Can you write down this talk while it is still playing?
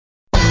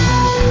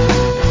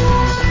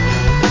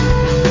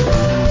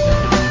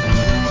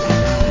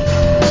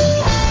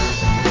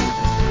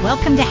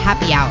to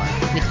Happy Hour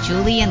with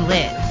Julie and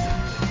Liz.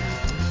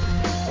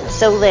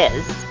 So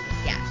Liz,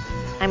 Yes.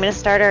 I'm going to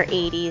start our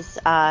 80s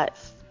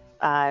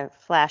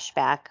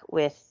flashback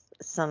with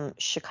some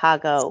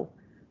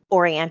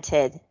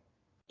Chicago-oriented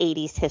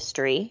 80s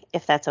history,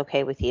 if that's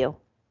okay with you.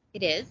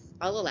 It is.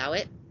 I'll allow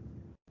it.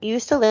 You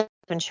used to live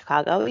in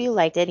Chicago. You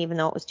liked it, even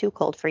though it was too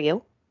cold for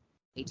you.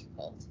 Way too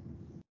cold.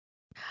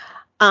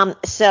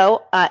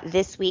 So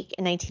this week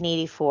in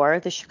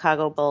 1984, the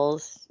Chicago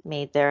Bulls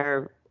made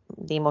the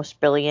most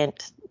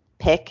brilliant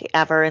pick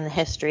ever in the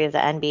history of the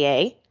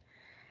NBA.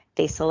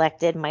 They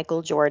selected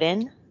Michael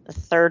Jordan, the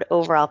third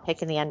overall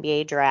pick in the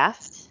NBA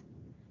draft,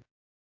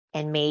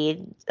 and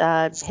made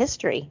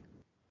history.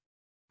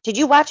 Did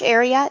you watch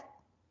Air yet?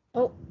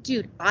 Oh,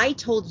 dude, I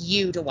told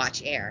you to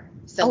watch Air.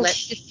 So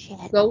let's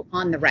just go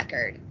on the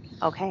record.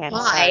 Okay, I'm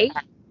sorry.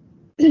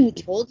 I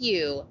told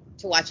you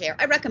to watch Air.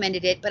 I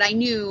recommended it, but I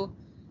knew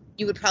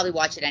you would probably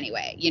watch it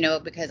anyway,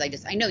 because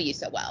I know you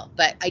so well.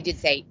 But I did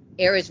say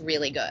Air is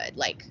really good.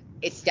 Like,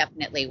 it's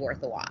definitely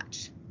worth a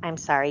watch. I'm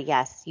sorry.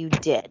 Yes, you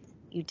did.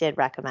 You did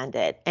recommend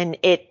it. And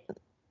it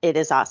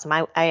is awesome.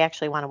 I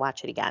actually want to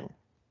watch it again.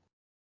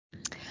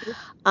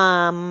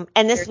 And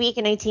this week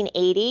in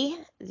 1980,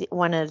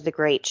 one of the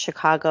great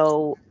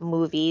Chicago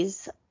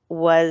movies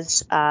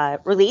was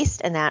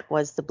released, and that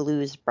was The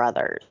Blues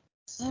Brothers.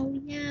 Oh,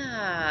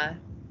 yeah.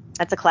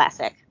 That's a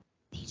classic.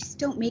 They just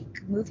don't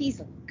make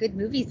good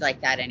movies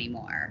like that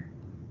anymore.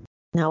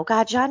 No,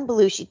 God, John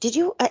Belushi. Did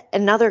you?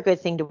 Another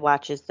good thing to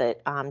watch is the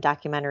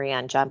documentary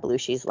on John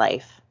Belushi's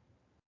life.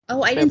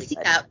 Oh, I didn't see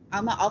that.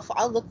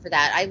 I'll look for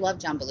that. I love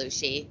John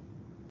Belushi.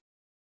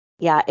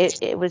 Yeah,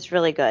 it was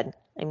really good.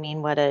 I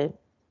mean, what a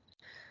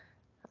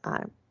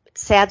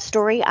sad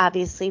story,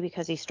 obviously,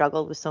 because he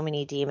struggled with so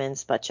many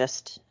demons, but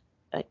just,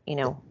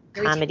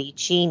 comedy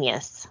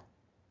genius.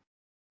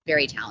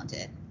 Very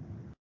talented.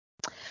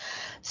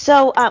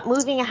 So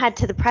moving ahead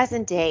to the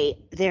present day,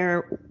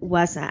 there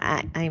was,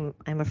 I'm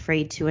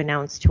afraid to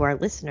announce to our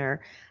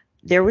listener,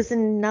 there was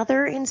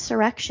another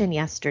insurrection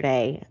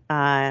yesterday,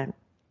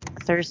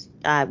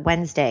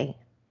 Wednesday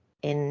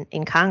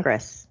in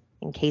Congress,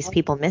 in case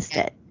people missed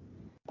it.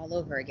 All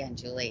over again,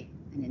 Julie,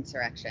 an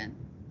insurrection.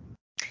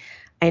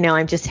 I know,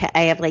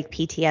 I have like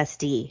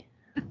PTSD.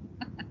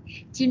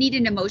 Do you need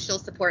an emotional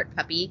support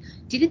puppy?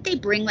 Didn't they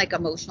bring like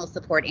emotional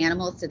support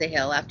animals to the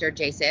Hill after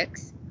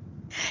J6?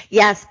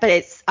 Yes, but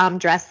it's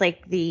dressed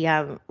like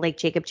the like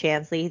Jacob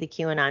Chansley, the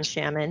QAnon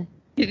shaman.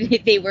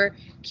 They were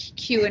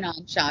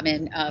QAnon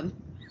shaman,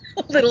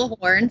 little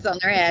horns on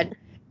their head.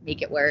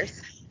 Make it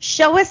worse.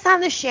 Show us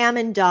on the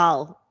shaman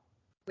doll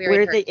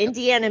where the you.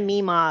 Indiana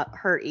Mima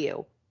hurt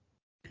you.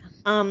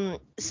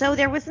 So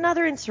there was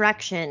another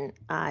insurrection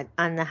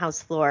on the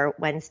House floor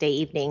Wednesday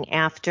evening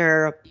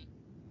after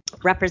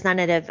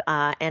Representative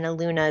Anna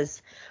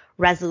Luna's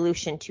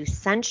resolution to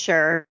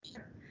censure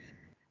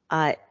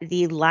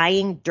the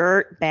lying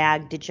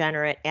dirtbag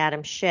degenerate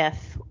Adam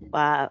Schiff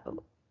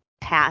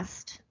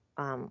passed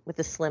with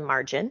a slim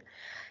margin.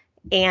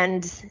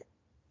 And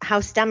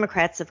House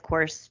Democrats, of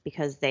course,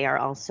 because they are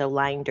also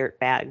lying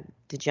dirtbag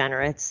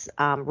degenerates,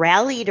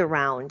 rallied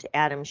around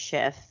Adam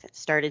Schiff,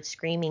 started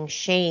screaming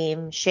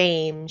shame,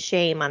 shame,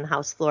 shame on the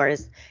House floor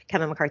as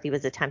Kevin McCarthy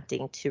was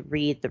attempting to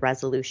read the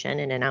resolution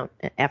and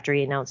after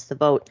he announced the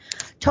vote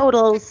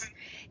totals,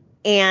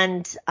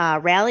 and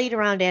rallied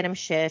around Adam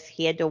Schiff.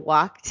 He had to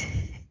walk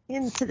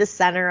into the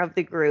center of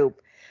the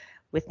group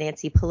with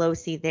Nancy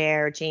Pelosi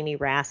there, Jamie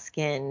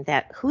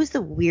Raskin, who's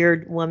the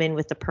weird woman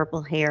with the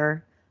purple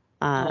hair?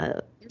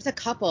 There's a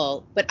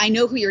couple, but I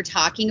know who you're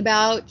talking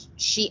about.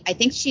 I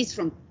think she's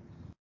from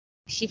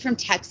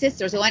Texas.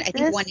 There's one, I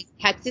think one in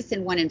Texas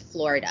and one in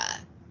Florida.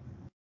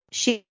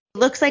 She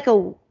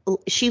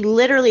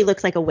literally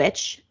looks like a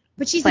witch.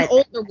 But she's an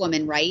older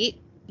woman, right?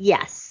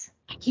 Yes.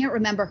 I can't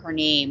remember her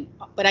name,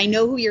 but I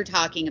know who you're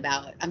talking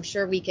about. I'm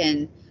sure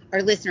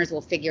our listeners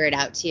will figure it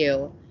out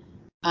too.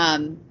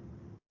 Bad.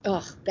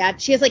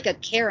 She has like a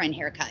Karen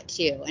haircut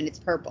too, and it's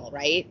purple,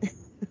 right?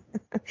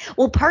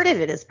 Well, part of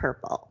it is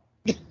purple.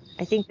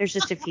 I think there's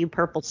just a few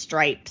purple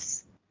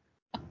stripes.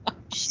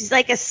 She's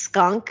like a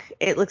skunk.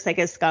 It looks like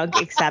a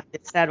skunk, except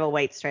instead of a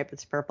white stripe,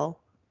 it's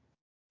purple.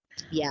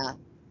 Yeah,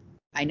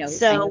 I know.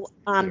 So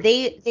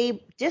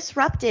they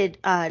disrupted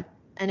an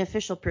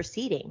official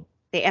proceeding.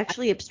 They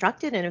actually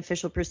obstructed an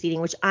official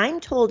proceeding, which I'm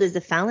told is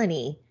a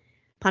felony,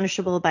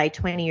 punishable by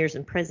 20 years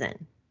in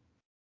prison.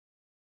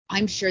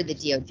 I'm sure the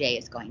DOJ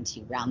is going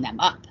to round them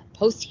up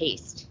post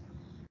haste.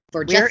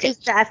 Where is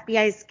the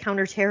FBI's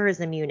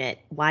counterterrorism unit?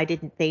 Why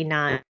did they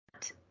not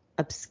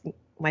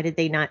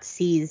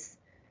seize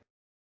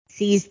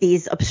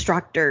these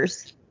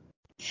obstructors?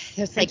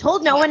 I'm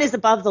told no one is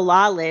above the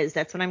law, Liz.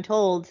 That's what I'm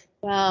told.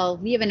 Well,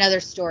 we have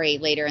another story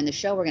later in the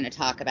show we're going to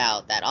talk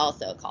about that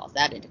also calls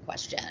that into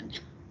question.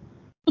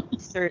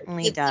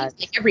 Certainly does.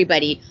 Like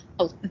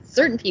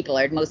certain people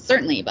are most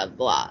certainly above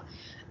the law.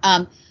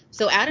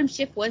 So Adam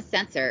Schiff was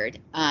censored,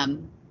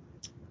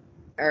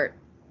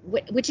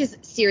 which is,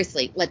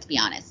 seriously, let's be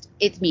honest,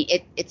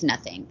 it's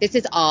nothing. This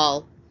is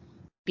all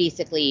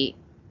basically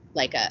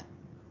like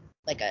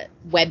like a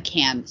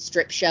webcam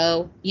strip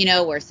show,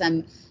 where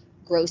some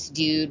gross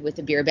dude with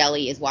a beer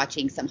belly is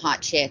watching some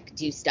hot chick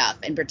do stuff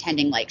and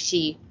pretending like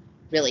she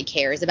really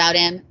cares about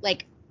him.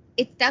 Like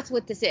that's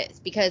what this is,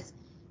 because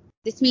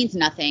this means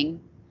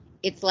nothing.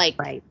 It's like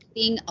Right.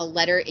 putting a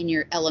letter in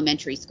your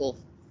elementary school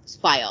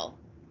file,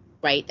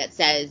 right? That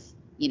says,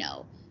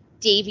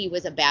 Davy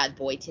was a bad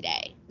boy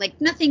today.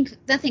 Like nothing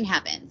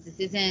happens. This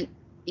isn't,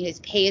 his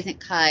pay isn't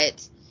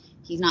cut.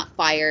 He's not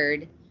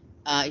fired.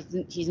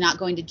 He's not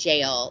going to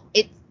jail.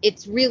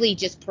 It's really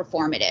just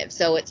performative.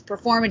 So it's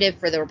performative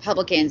for the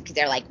Republicans because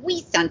they're like, we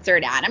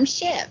censored Adam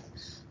Schiff,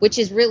 which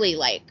is really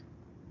like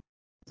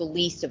the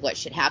least of what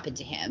should happen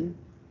to him.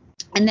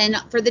 And then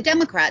for the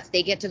Democrats,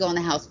 they get to go on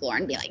the House floor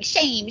and be like,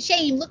 shame,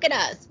 shame, look at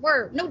us.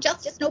 We're no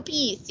justice, no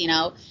peace.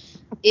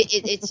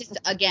 It's just,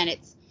 again,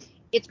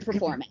 it's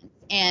performance.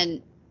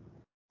 And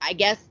I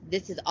guess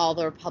this is all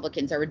the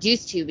Republicans are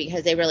reduced to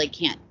because they really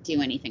can't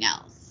do anything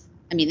else.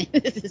 I mean,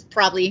 this is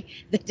probably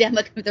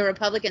the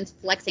Republicans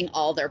flexing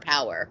all their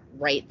power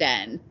right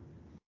then.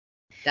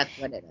 That's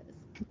what it is.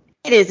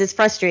 It is. It's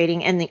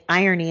frustrating. And the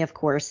irony, of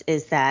course,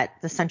 is that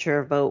the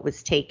censure vote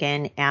was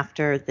taken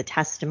after the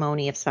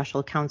testimony of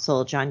special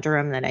counsel John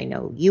Durham that I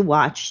know you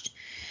watched.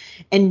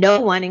 And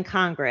no one in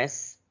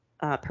Congress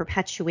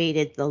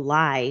perpetuated the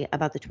lie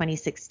about the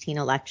 2016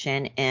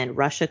 election and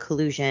Russia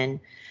collusion,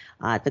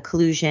 the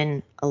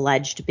collusion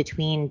alleged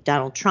between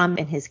Donald Trump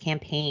and his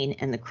campaign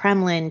and the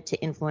Kremlin to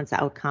influence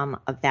the outcome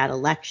of that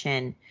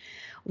election,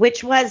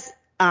 which was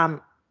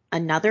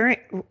another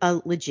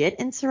legit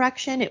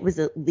insurrection. It was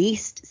at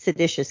least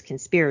seditious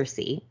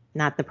conspiracy,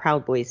 not the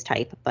Proud Boys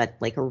type, but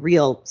like a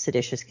real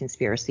seditious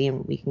conspiracy.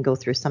 And we can go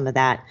through some of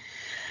that.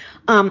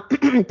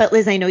 But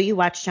Liz, I know you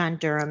watched John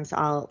Durham's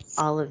all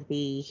of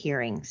the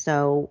hearings.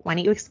 So why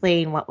don't you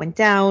explain what went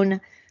down,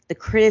 the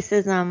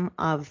criticism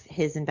of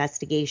his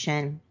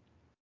investigation,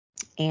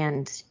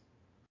 and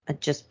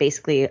just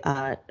basically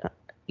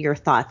your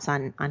thoughts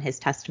on his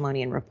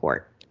testimony and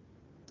report.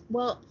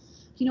 Well,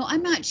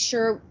 I'm not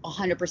sure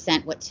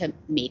 100% what to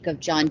make of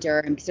John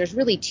Durham because there's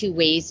really two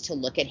ways to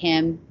look at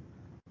him.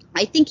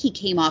 I think he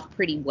came off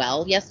pretty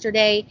well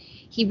yesterday.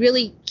 He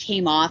really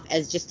came off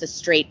as just a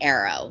straight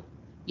arrow,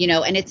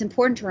 and it's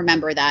important to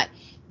remember that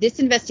this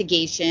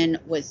investigation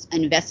was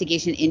an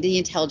investigation into the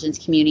intelligence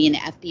community and the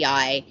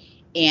FBI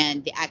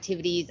and the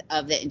activities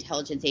of the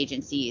intelligence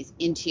agencies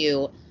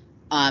into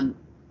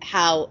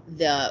how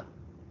they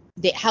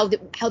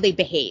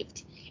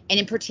behaved, and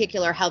in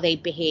particular how they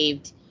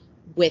behaved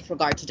with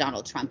regard to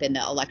Donald Trump in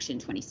the election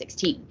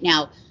 2016.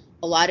 Now,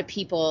 a lot of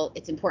people,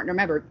 it's important to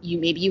remember,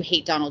 maybe you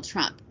hate Donald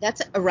Trump.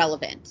 That's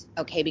irrelevant,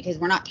 okay? Because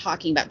we're not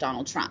talking about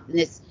Donald Trump.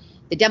 And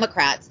the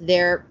Democrats,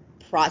 their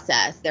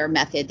process, their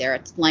method,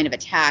 their line of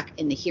attack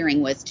in the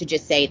hearing was to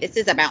just say, this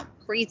is about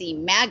crazy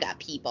MAGA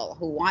people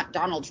who want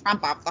Donald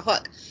Trump off the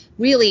hook.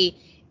 Really,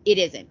 it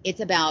isn't.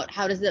 It's about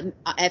how does the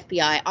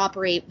FBI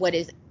operate? What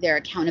is their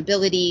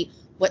accountability?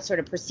 What sort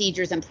of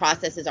procedures and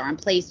processes are in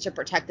place to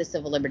protect the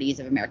civil liberties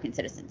of American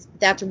citizens?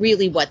 That's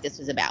really what this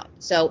was about.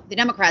 So the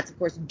Democrats, of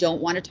course,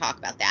 don't want to talk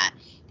about that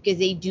because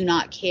they do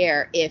not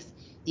care if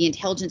the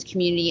intelligence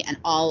community and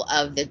all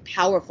of the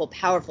powerful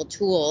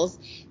tools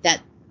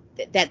that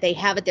they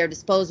have at their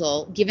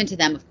disposal, given to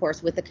them, of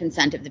course, with the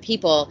consent of the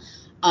people,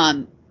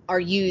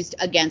 are used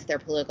against their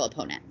political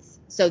opponents.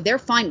 So they're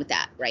fine with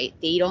that, right?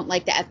 They don't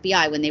like the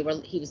FBI when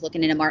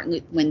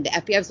when the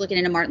FBI was looking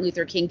into Martin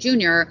Luther King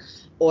Jr.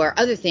 or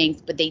other things,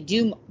 but they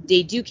do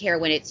care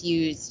when it's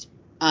used,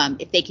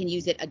 if they can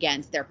use it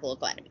against their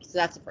political enemies. So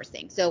that's the first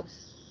thing. So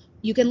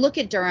you can look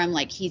at Durham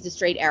like he's a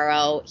straight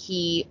arrow.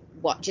 He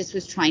just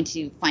was trying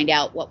to find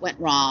out what went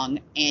wrong,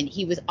 and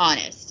he was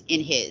honest in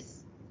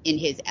his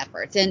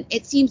efforts. And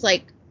it seems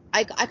like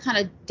I kind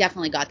of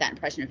definitely got that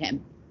impression of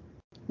him.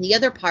 The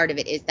other part of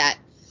it is that,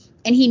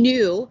 and he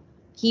knew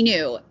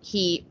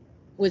he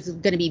was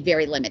going to be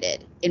very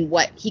limited in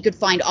what he could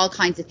find, all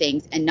kinds of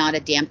things, and not a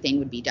damn thing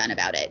would be done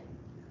about it.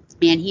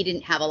 And he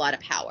didn't have a lot of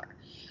power.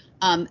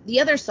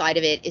 The other side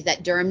of it is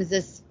that Durham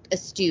is a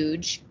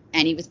stooge,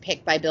 and he was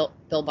picked by Bill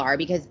Barr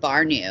because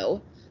Barr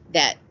knew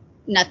that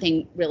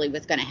nothing really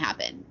was going to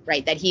happen,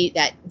 right?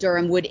 That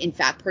Durham would in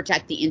fact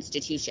protect the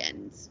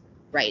institutions,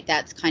 right?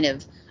 That's kind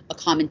of a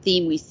common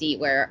theme we see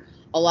where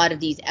a lot of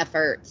these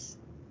efforts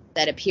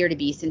that appear to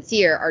be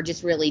sincere are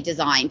just really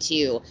designed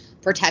to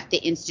protect the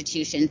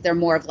institutions. They're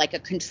more of like a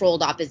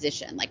controlled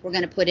opposition. Like, we're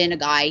going to put in a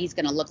guy, he's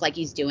going to look like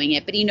he's doing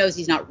it, but he knows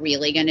he's not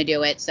really going to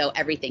do it, so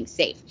everything's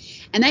safe.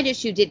 And that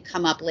issue did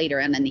come up later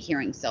and in the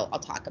hearing, so I'll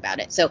talk about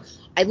it. So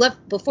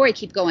before I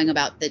keep going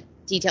about the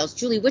details,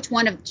 Julie,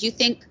 do you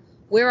think,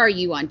 where are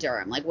you on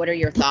Durham? Like, what are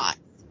your thoughts?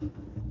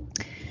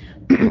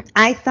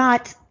 I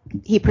thought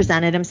he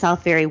presented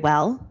himself very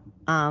well.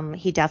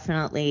 He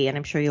definitely, and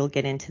I'm sure you'll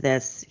get into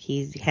this,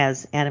 he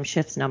has Adam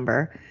Schiff's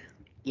number.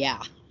 Yeah.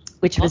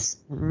 Which was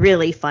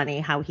really funny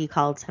how he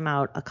called him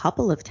out a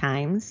couple of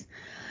times.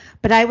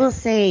 But I will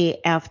say,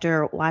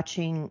 after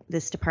watching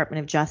this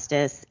Department of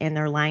Justice and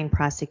their line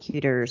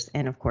prosecutors,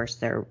 and of course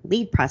their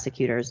lead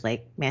prosecutors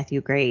like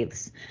Matthew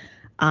Graves,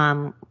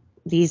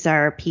 These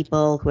are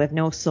people who have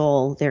no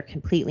soul. They're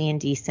completely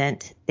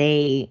indecent.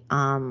 They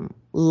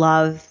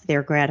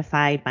they're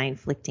gratified by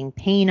inflicting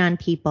pain on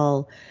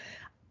people.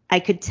 I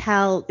could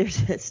tell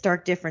there's a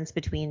stark difference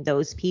between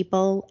those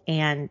people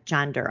and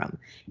John Durham.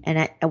 And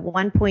at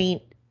one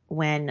point,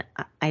 when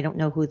I don't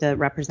know who the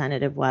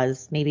representative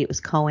was, maybe it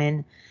was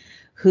Cohen,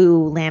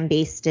 who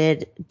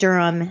lambasted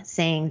Durham,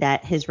 saying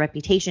that his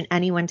reputation,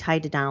 anyone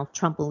tied to Donald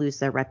Trump will lose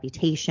their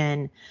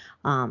reputation,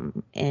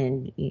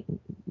 and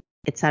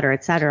et cetera,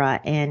 et cetera.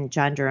 And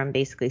John Durham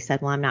basically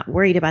said, well, I'm not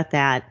worried about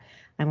that.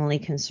 I'm only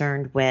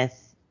concerned with,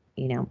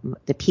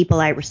 the people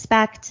I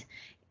respect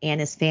and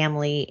his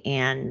family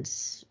and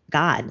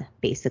God,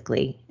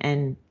 basically.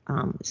 And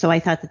so I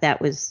thought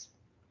that was,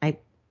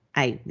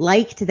 I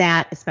liked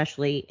that,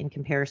 especially in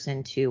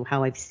comparison to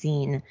how I've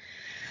seen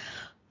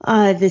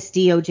this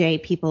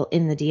DOJ, people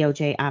in the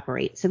DOJ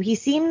operate. So he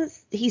seemed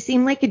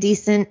like a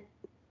decent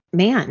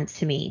man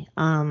to me.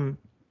 Yeah,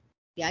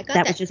 I got that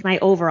that. was just my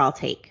overall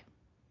take.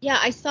 Yeah,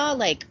 I saw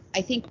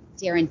I think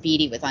Darren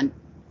Beatty was on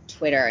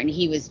Twitter, and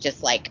he was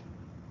just like,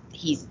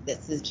 he's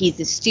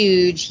a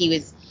stooge. He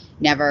was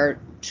never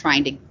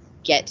trying to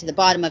get to the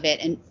bottom of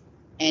it,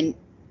 and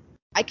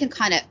I can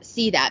kind of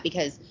see that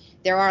because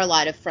there are a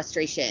lot of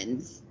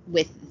frustrations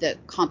with the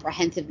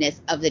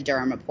comprehensiveness of the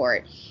Durham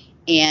report,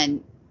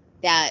 and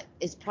that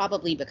is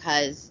probably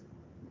because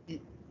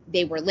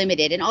they were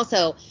limited, and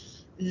also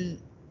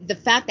the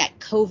fact that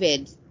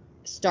COVID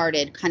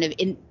started kind of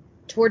in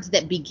towards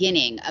the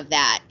beginning of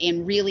that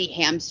and really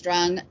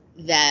hamstrung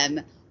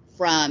them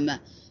from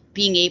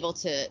being able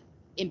to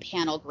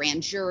impanel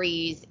grand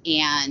juries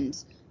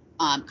and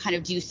kind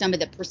of do some of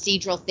the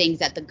procedural things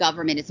that the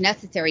government is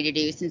necessary to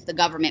do, since the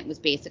government was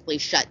basically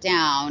shut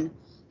down.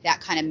 That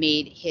kind of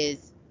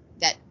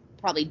that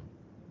probably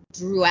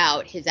drew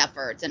out his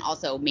efforts and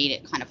also made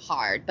it kind of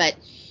hard. But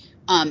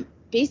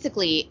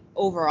basically,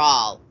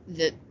 overall,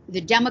 the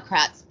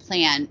Democrats'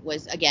 plan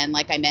was, again,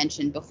 like I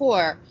mentioned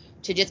before,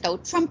 to just go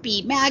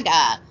Trumpy,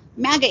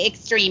 MAGA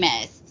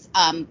extremists,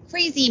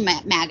 crazy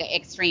MAGA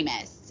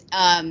extremists,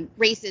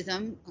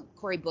 racism.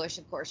 Cori Bush,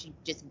 of course, she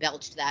just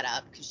belched that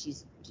up because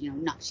she's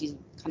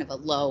kind of a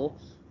low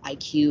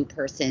IQ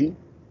person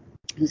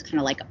who's kind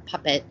of like a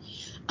puppet.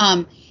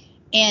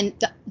 And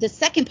the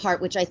second part,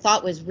 which I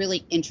thought was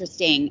really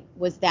interesting,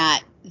 was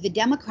that the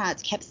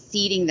Democrats kept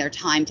ceding their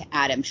time to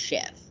Adam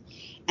Schiff.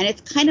 And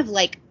it's kind of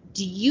like,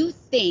 do you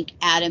think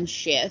Adam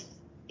Schiff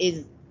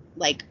is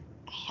like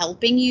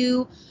helping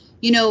you?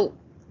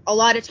 A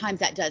lot of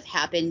times that does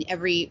happen.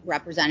 Every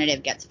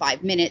representative gets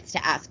 5 minutes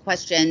to ask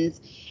questions,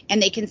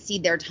 and they can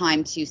cede their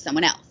time to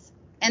someone else.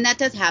 And that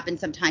does happen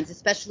sometimes,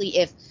 especially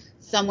if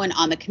someone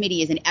on the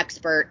committee is an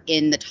expert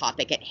in the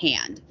topic at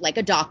hand, like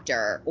a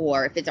doctor,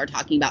 or if they're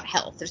talking about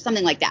health or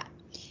something like that.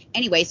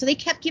 Anyway, so they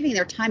kept giving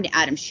their time to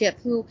Adam Schiff,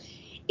 who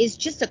is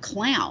just a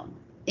clown.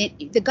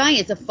 The guy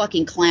is a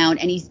fucking clown,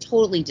 and he's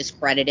totally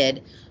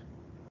discredited.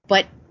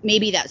 But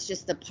maybe that's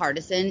just the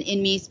partisan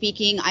in me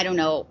speaking. I don't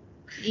know.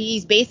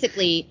 He's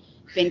basically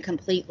been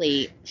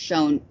completely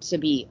shown to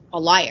be a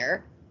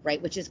liar,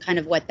 right? Which is kind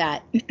of what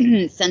that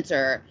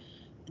censure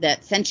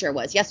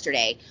was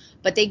yesterday.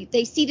 But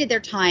they ceded their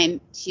time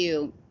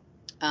to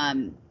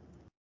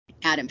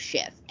Adam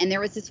Schiff. And there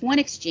was this one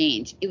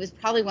exchange. It was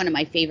probably one of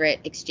my favorite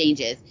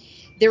exchanges.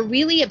 They're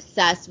really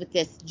obsessed with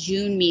this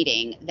June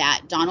meeting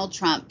that Donald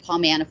Trump, Paul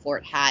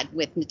Manafort had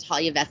with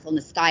Natalia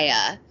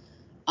Veselnitskaya.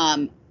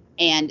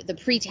 And the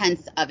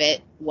pretense of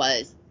it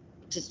was,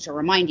 just to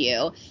remind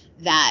you,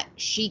 that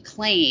she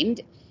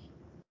claimed,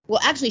 well,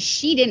 actually,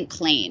 she didn't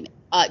claim.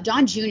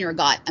 Don Jr.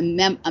 got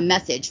a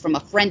message from a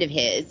friend of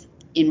his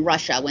in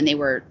Russia when they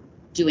were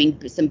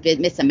doing some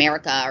Miss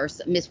America or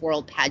Miss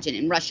World pageant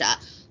in Russia,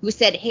 who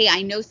said, hey,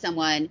 I know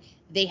someone,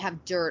 they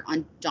have dirt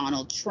on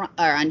Donald Trump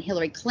or on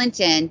Hillary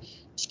Clinton.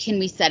 Can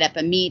we set up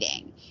a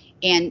meeting?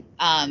 And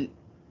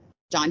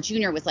Don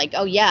Jr. was like,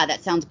 oh, yeah,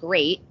 that sounds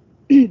great,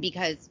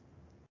 because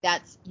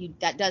that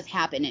does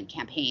happen in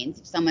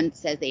campaigns. If someone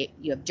says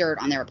you have dirt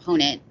on their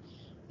opponent,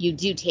 you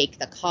do take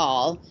the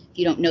call. If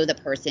you don't know the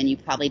person, you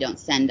probably don't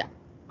send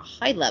a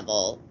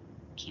high-level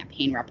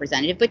campaign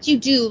representative, but you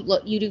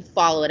do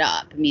follow it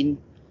up. I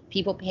mean,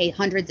 people pay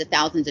hundreds of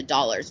thousands of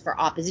dollars for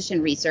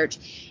opposition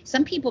research.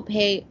 Some people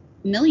pay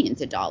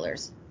millions of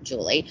dollars,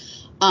 Julie.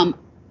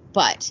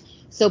 But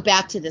so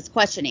back to this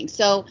questioning.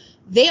 So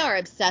they are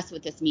obsessed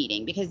with this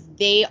meeting because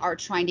they are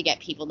trying to get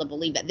people to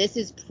believe that this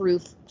is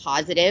proof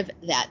positive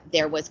that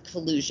there was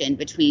collusion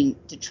between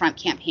the Trump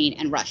campaign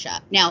and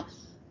Russia. Now,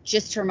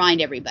 just to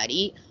remind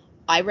everybody,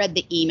 I read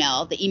the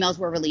email. The emails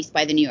were released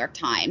by the New York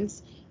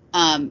Times.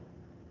 And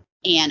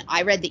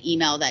I read the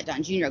email that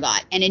Don Jr.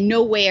 got. And in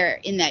nowhere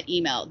in that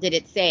email did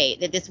it say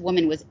that this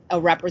woman was a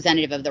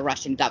representative of the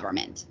Russian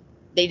government.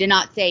 They did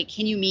not say,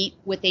 can you meet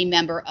with a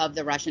member of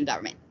the Russian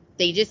government?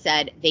 They just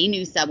said they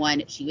knew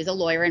someone. She was a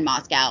lawyer in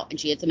Moscow, and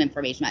she had some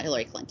information about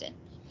Hillary Clinton.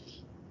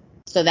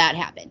 So that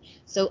happened.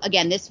 So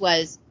again, this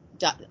was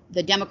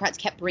the Democrats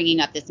kept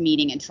bringing up this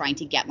meeting and trying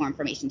to get more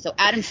information. So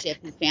Adam Schiff,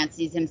 who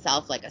fancies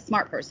himself like a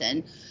smart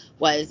person,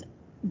 was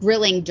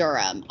grilling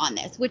Durham on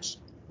this, which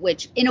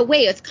which in a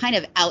way is kind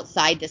of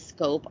outside the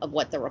scope of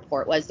what the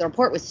report was. The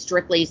report was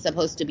strictly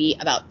supposed to be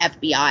about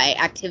FBI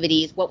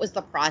activities. What was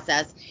the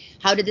process?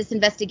 How did this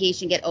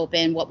investigation get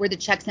open? What were the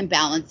checks and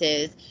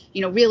balances?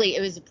 Really,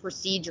 it was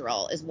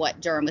procedural is what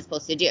Durham was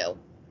supposed to do,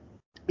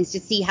 is to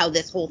see how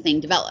this whole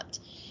thing developed.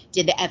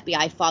 Did the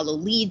FBI follow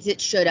leads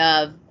it should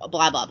have?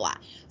 Blah, blah, blah.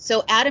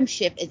 So Adam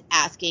Schiff is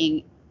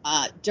asking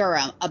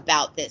Durham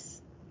about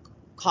this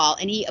call,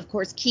 and he, of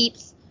course,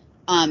 keeps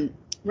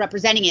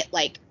representing it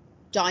like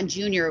Don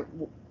Jr.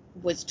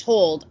 was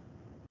told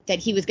that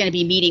he was going to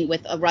be meeting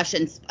with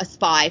a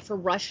spy for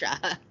Russia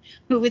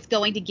who was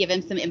going to give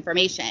him some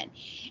information.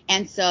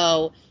 And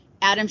so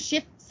Adam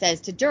Schiff says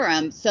to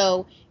Durham,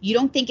 so you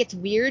don't think it's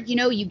weird,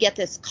 you get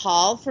this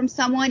call from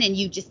someone and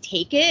you just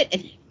take it?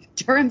 And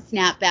Durham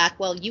snapped back,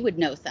 well, you would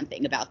know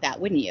something about that,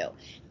 wouldn't you?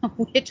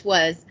 Which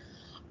was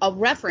a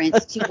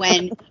reference to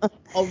when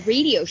a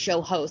radio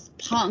show host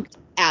punked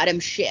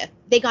Adam Schiff.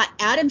 They got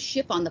Adam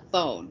Schiff on the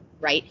phone,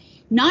 right?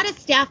 Not a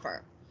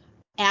staffer.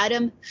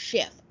 Adam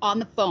Schiff on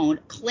the phone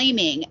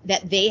claiming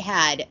that they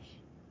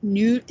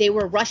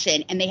were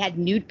Russian and they had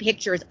nude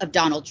pictures of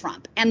Donald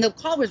Trump. And the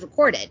call was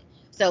recorded.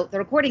 So the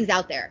recording's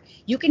out there.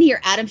 You can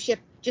hear Adam Schiff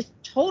just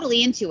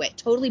totally into it,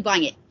 totally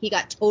buying it. He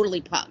got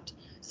totally punked.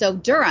 So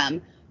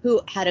Durham,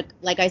 who had,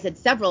 like I said,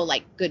 several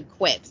good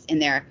quips in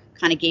there,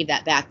 kind of gave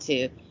that back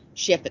to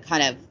Schiff. It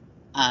kind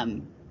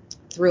of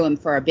threw him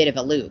for a bit of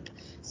a loop.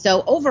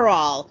 So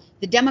overall,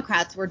 the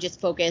Democrats were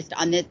just focused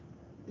on this,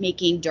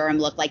 making Durham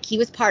look like he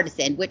was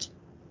partisan, which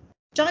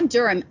John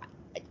Durham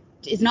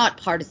is not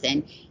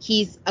partisan.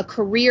 He's a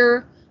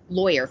career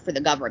lawyer for the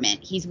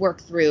government. He's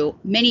worked through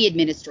many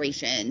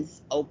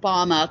administrations,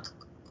 Obama,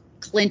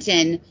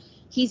 Clinton.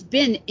 He's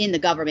been in the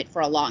government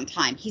for a long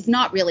time. He's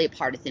not really a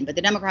partisan, but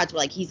the Democrats were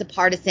like, he's a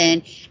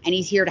partisan and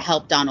he's here to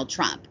help Donald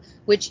Trump,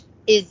 which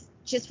is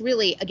just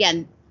really,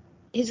 again,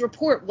 his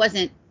report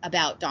wasn't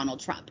about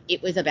Donald Trump.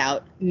 It was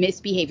about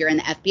misbehavior in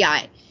the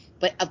FBI.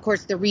 But of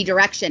course, the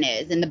redirection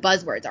is, and the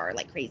buzzwords are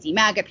like crazy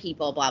MAGA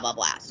people, blah, blah,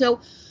 blah. So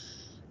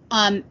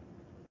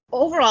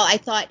overall, I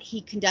thought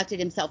he conducted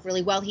himself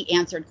really well. He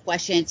answered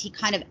questions. He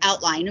kind of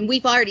outlined, and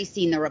we've already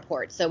seen the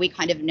report, so we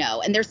kind of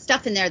know. And there's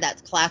stuff in there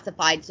that's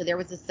classified. So there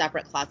was a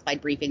separate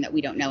classified briefing that we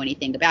don't know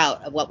anything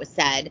about of what was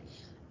said.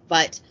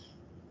 But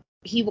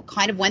he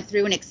kind of went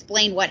through and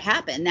explained what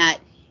happened, that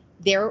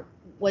there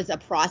was a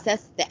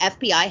process. The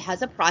FBI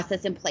has a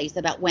process in place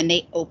about when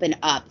they open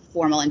up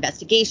formal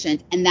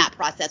investigations, and that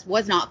process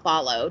was not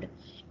followed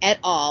at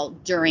all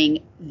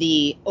during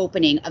the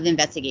opening of the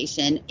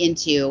investigation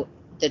into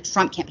the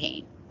Trump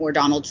campaign or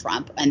Donald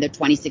Trump and the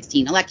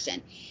 2016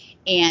 election.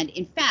 And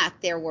in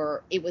fact, it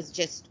was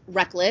just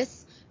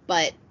reckless.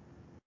 But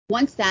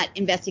once that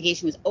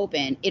investigation was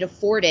open, it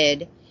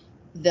afforded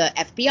the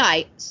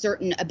FBI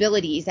certain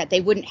abilities that they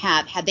wouldn't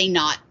have had they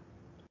not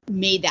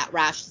made that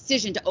rash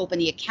decision to open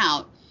the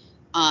account.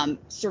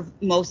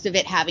 Most of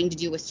it having to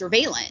do with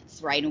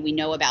surveillance, right? And we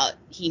know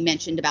he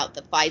mentioned about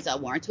the FISA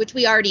warrants, which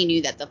we already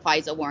knew that the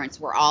FISA warrants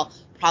were all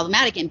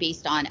problematic and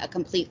based on a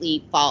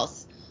completely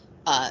false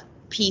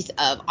piece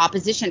of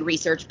opposition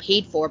research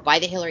paid for by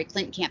the Hillary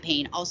Clinton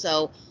campaign,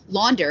 also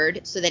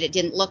laundered so that it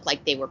didn't look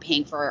like they were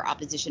paying for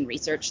opposition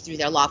research through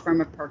their law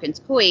firm of Perkins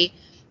Coie.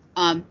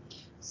 Go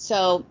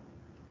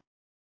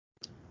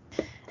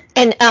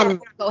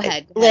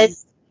ahead.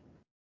 Liz,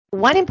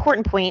 one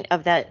important point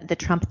of the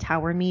Trump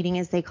Tower meeting,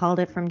 as they called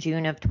it, from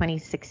June of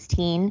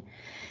 2016,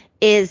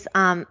 is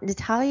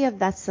Natalia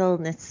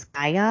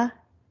Veselnitskaya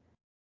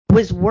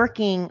was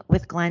working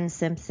with Glenn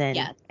Simpson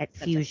at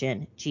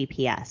Fusion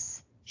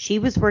GPS. She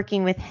was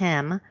working with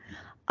him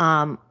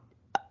on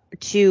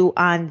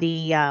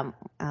the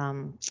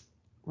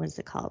what is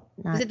it called?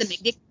 Is it the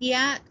Magnitsky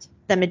Act?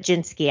 The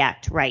Magnitsky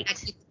Act, right?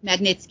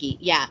 Magnitsky,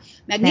 yeah.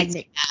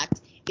 Magnitsky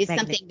Act is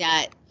something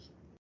that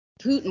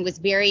Putin was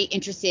very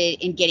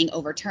interested in getting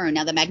overturned.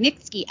 Now, the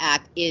Magnitsky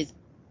Act is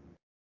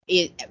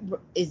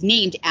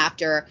named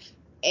after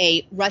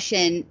a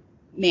Russian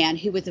man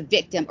who was a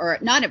victim, or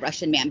not a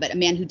Russian man, but a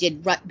man who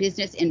did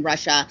business in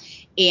Russia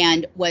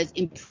and was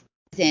imprisoned.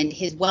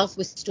 His wealth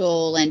was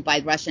stolen by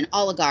Russian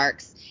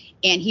oligarchs,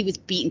 and he was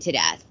beaten to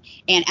death.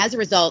 And as a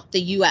result,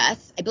 the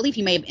U.S., I believe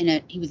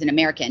he was an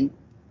American,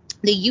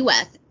 the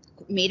U.S.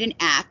 made an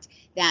act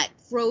that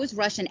froze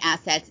Russian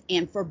assets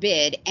and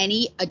forbid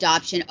any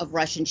adoption of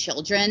Russian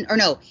children. Or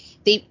no,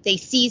 they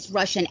seized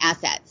Russian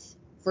assets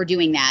for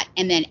doing that.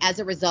 And then as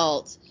a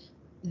result,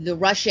 the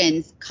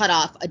Russians cut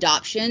off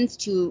adoptions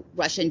to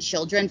Russian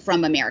children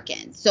from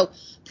Americans. So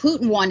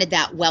Putin wanted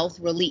that wealth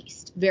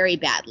released very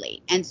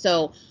badly. And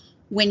so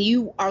when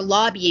you are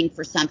lobbying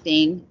for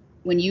something,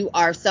 when you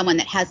are someone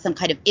that has some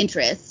kind of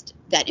interest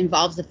that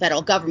involves the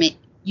federal government,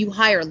 you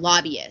hire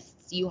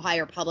lobbyists, you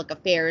hire public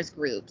affairs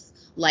groups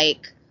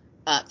like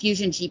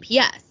Fusion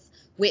GPS,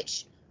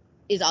 which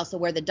is also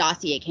where the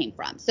dossier came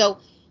from. So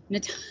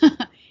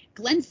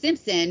Glenn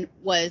Simpson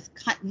was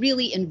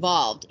really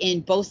involved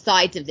in both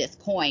sides of this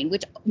coin,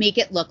 which make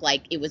it look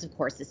like it was, of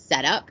course, a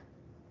setup,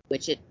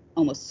 which it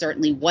almost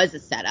certainly was a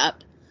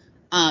setup,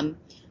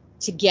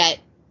 to get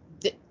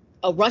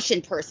a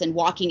Russian person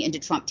walking into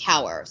Trump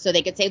Tower. So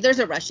they could say there's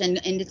a Russian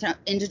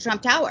into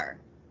Trump Tower.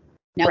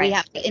 Now we Right.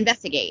 have to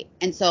investigate.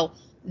 And so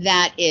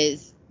that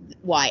is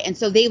why. And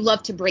so they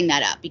love to bring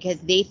that up because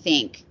they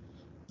think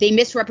they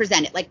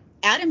misrepresent it. Like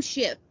Adam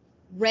Schiff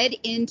read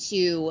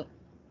into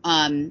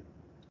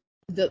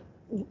the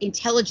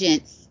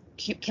Intelligence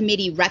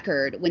Committee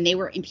record when they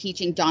were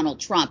impeaching Donald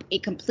Trump, a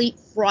complete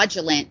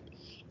fraudulent,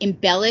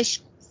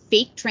 embellished,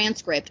 fake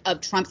transcript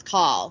of Trump's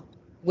call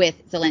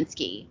with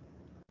Zelensky,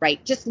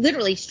 right? Just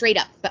literally straight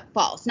up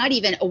false, not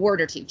even a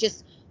word or two,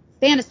 just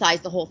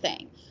fantasize the whole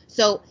thing.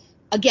 So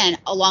again,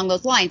 along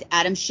those lines,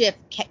 Adam Schiff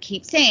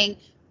keeps saying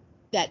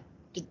that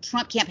the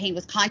Trump campaign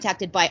was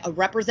contacted by a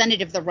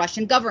representative of the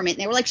Russian government.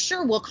 And they were like,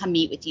 sure, we'll come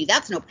meet with you.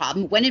 That's no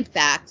problem. When in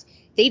fact,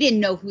 they didn't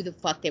know who the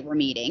fuck they were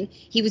meeting.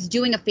 He was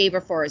doing a favor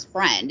for his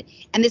friend.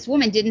 And this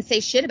woman didn't say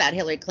shit about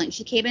Hillary Clinton.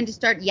 She came in to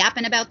start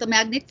yapping about the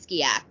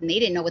Magnitsky Act. And they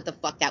didn't know what the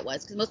fuck that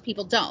was because most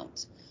people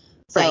don't.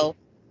 So Right.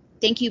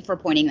 thank you for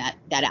pointing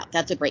that out.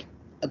 That's a great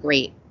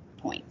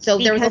point. So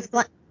there was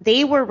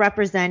they were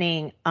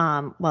representing,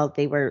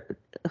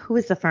 who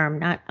was the firm?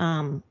 Not,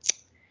 I'm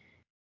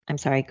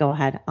sorry, go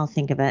ahead. I'll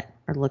think of it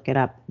or look it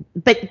up.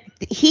 But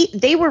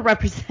they were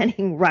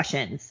representing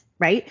Russians,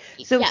 right?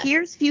 So yes.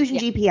 Here's Fusion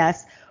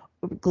GPS,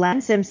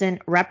 Glenn Simpson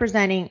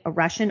representing a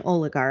Russian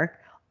oligarch,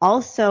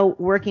 also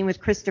working with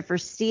Christopher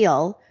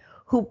Steele,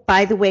 who,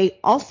 by the way,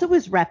 also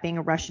was repping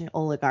a Russian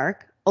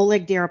oligarch,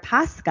 Oleg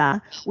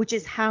Deripaska, which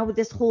is how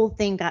this whole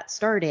thing got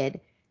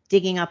started,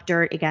 digging up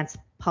dirt against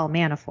Paul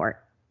Manafort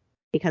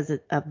because of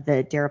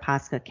the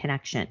Deripaska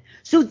connection.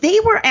 So they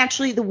were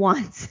actually the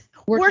ones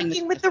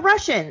working with the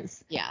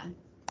Russians. Yeah.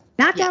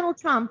 Not Donald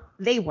Trump.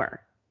 They were.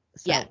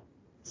 So. Yeah.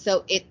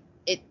 So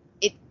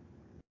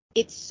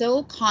it's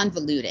so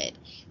convoluted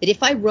that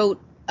if I wrote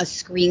a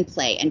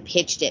screenplay and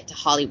pitched it to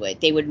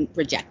Hollywood, they would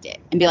reject it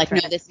and be like, no,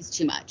 this is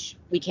too much.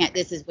 We can't,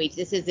 this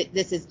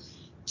is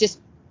just,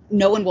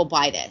 no one will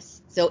buy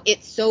this. So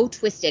it's so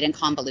twisted and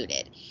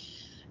convoluted.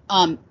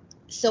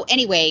 So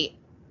anyway,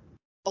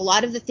 a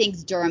lot of the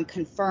things Durham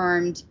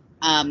confirmed,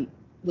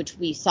 which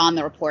we saw in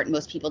the report, and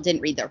most people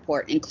didn't read the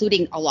report,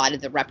 including a lot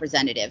of the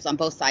representatives on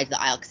both sides of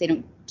the aisle, because they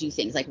don't do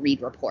things like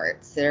read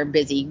reports. They're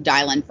busy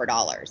dialing for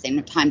dollars. They don't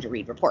have time to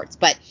read reports.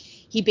 But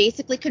he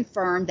basically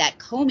confirmed that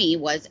Comey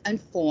was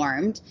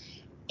informed,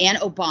 and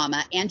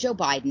Obama and Joe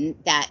Biden,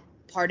 that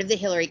part of the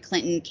Hillary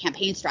Clinton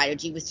campaign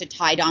strategy was to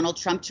tie Donald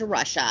Trump to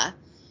Russia.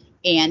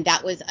 And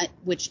that was,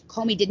 which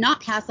Comey did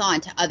not pass on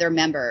to other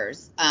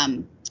members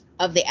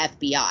of the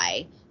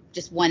FBI,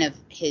 just one of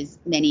his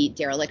many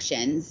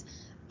derelictions.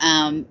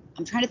 I'm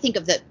trying to think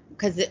of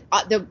because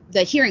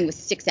the hearing was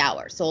 6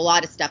 hours, so a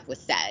lot of stuff was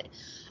said.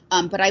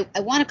 But I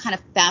want to kind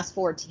of fast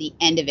forward to the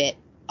end of it,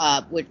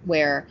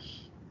 where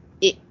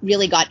it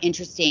really got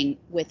interesting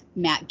with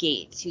Matt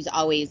Gaetz, who's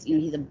always,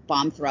 he's a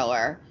bomb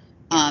thrower.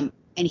 And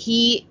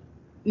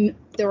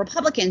the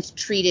Republicans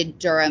treated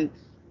Durham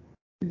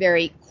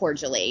very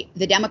cordially.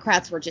 The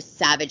Democrats were just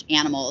savage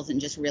animals and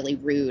just really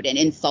rude and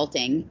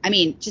insulting. I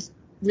mean, just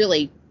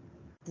really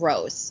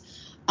gross.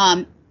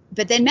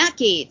 But then Matt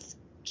Gaetz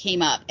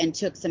came up and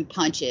took some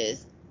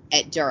punches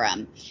at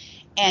Durham.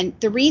 And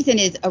the reason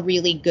is a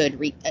really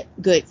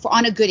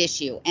on a good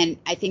issue. And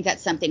I think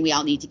that's something we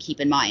all need to keep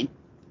in mind.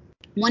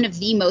 One of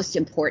the most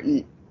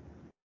important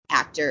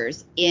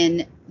actors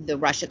in the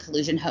Russia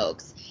collusion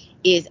hoax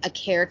is a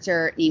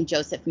character named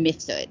Joseph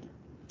Mifsud.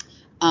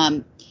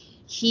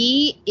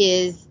 He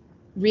is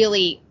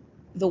really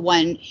the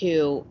one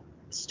who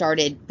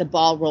started the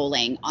ball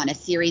rolling on a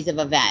series of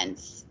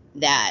events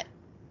that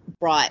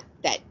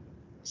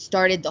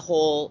started the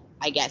whole,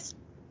 I guess,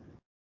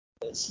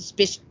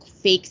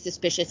 fake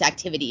suspicious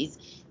activities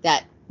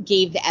that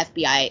gave the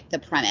FBI the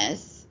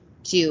premise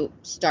to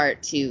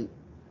start to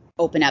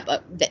open up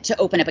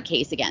a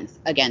case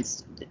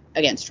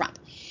against Trump.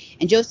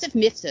 And Joseph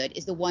Mifsud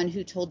is the one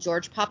who told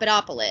George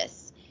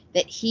Papadopoulos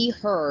that he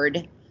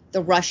heard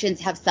the Russians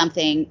have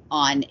something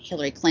on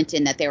Hillary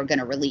Clinton that they were going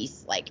to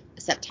release like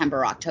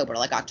September, October,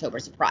 like October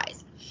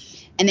surprise.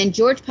 And then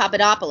George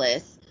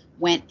Papadopoulos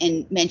went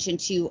and mentioned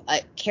to a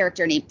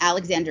character named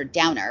Alexander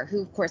Downer,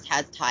 who of course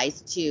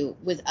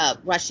was a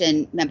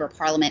Russian member of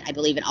parliament, I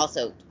believe, and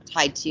also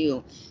tied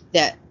to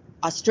the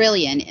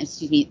Australian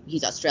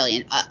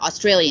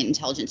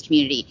intelligence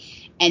community,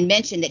 and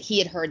mentioned that he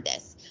had heard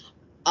this.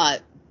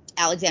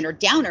 Alexander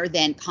Downer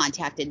then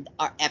contacted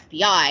our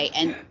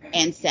FBI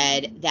and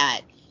said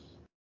that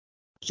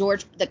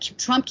the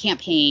Trump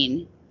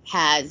campaign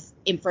has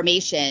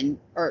information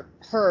or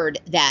heard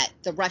that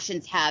the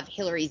Russians have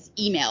Hillary's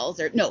emails,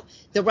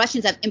 the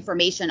Russians have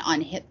information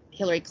on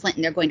Hillary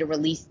Clinton. They're going to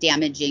release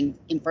damaging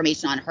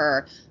information on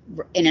her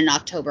in an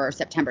October or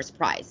September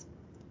surprise.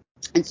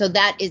 And so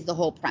that is the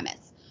whole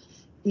premise.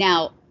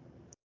 Now,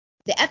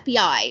 the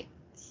FBI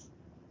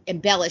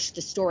embellished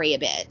the story a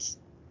bit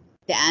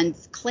and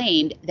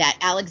claimed that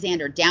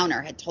Alexander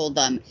Downer had told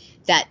them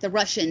that the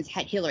Russians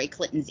had Hillary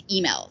Clinton's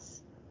emails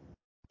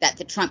that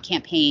the Trump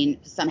campaign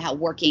was somehow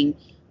working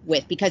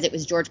with, because it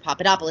was George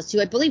Papadopoulos, who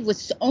I believe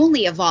was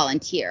only a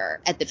volunteer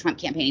at the Trump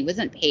campaign. He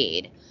wasn't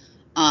paid.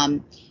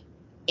 Um,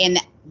 and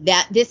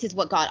that this is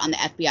what got on the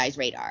FBI's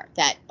radar,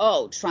 that,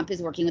 oh, Trump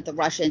is working with the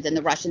Russians and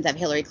the Russians have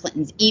Hillary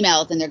Clinton's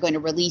emails and they're going to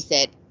release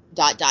it, ...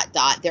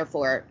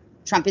 Therefore,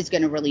 Trump is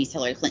going to release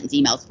Hillary Clinton's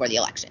emails for the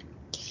election.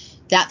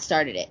 That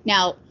started it.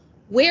 Now,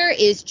 where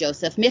is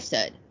Joseph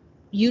Mifsud?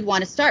 You'd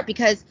want to start,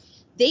 because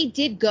they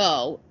did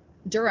go,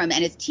 Durham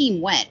and his team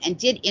went and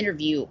did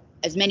interview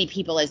as many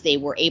people as they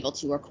were able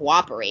to, or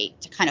cooperate,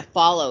 to kind of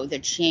follow the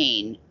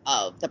chain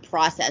of the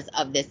process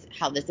of this,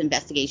 how this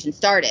investigation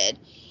started.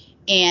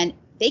 And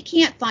they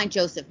can't find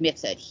Joseph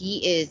Mifsud.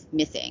 He is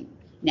missing.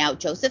 Now,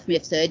 Joseph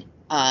Mifsud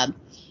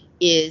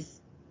is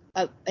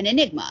an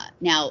enigma.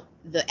 Now,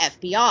 the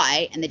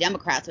FBI and the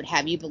Democrats would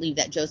have you believe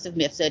that Joseph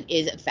Mifsud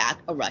is, in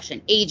fact, a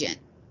Russian agent.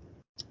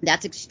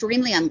 That's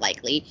extremely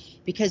unlikely,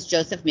 because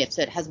Joseph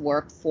Mifsud has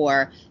worked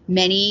for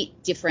many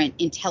different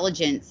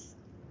intelligence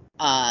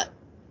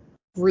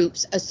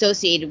groups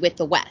associated with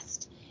the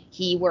West.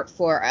 He worked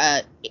for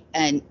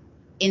an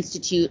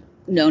institute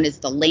known as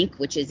the Link,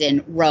 which is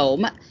in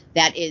Rome.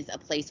 That is a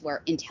place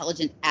where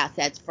intelligence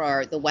assets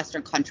for the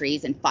Western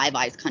countries and Five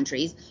Eyes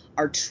countries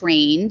are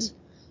trained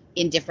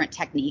in different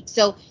techniques.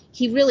 So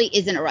he really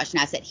isn't a Russian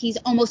asset. He's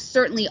almost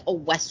certainly a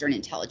Western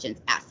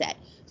intelligence asset.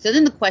 So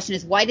then the question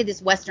is, why did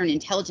this Western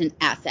intelligence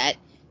asset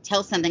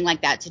tell something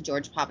like that to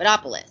George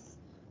Papadopoulos?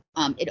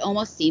 It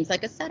almost seems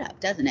like a setup,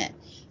 doesn't it?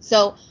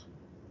 So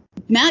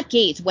Matt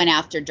Gaetz went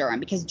after Durham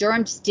because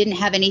Durham just didn't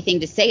have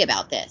anything to say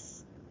about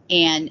this.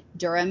 And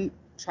Durham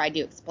tried to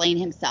explain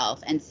himself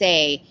and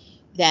say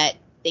that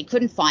they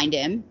couldn't find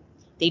him.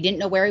 They didn't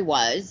know where he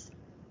was,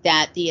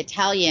 that the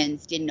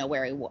Italians didn't know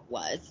where he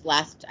was.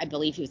 I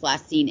believe he was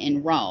last seen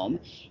in Rome.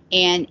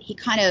 And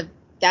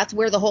that's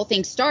where the whole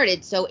thing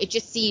started. So it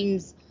just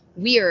seems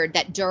weird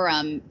that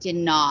Durham did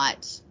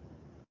not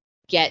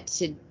get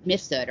to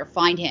Mifsud or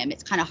find him.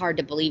 It's kind of hard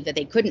to believe that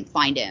they couldn't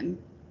find him.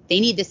 They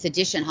need the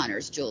sedition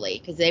hunters, Julie,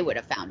 because they would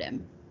have found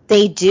him.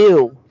 They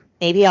do.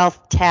 Maybe I'll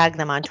tag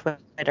them on Twitter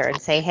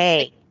and say,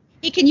 hey,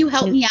 can you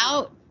help me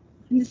out?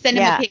 And send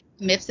him a picture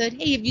of Mifsud.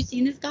 Hey, have you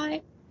seen this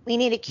guy? We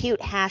need a cute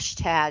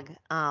hashtag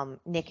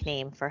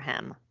nickname for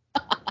him.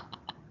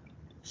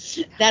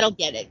 That'll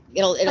get it.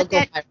 It'll go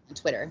viral on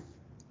Twitter.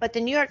 But the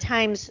New York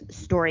Times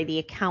story, the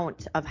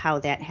account of how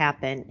that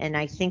happened, and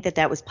I think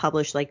that was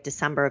published like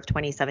December of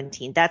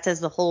 2017. That's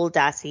as the whole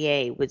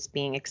dossier was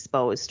being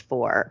exposed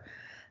for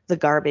the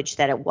garbage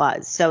that it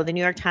was. So the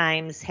New York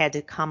Times had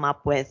to come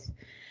up with,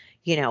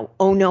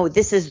 oh no,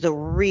 this is the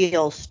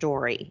real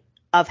story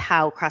of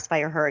how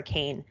Crossfire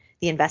Hurricane,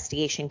 the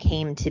investigation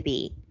came to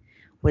be,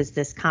 was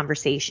this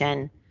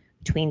conversation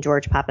between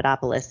George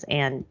Papadopoulos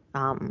and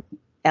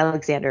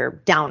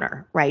Alexander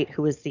Downer, right,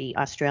 who was the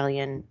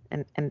Australian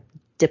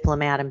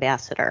diplomat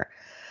ambassador.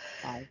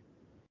 Wow.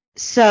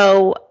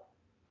 So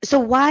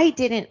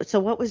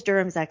what was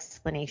Durham's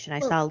explanation? I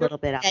saw a little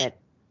bit of it.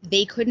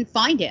 They couldn't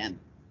find him.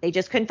 They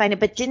just couldn't find it.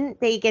 But didn't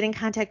they get in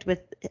contact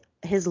with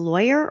his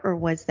lawyer, or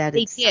was that?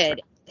 They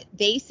did.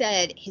 They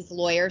said his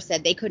lawyer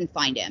said they couldn't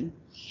find him.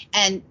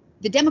 And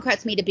the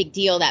Democrats made a big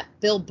deal that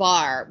Bill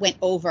Barr went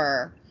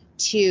over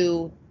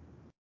to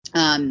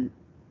Rome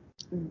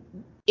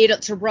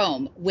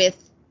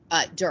with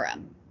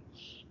Durham.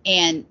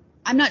 And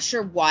I'm not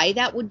sure why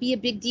that would be a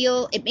big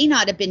deal. It may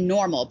not have been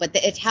normal, but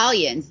the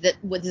Italians, this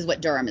is what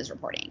Durham is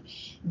reporting.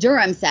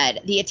 Durham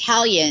said the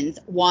Italians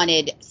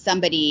wanted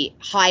somebody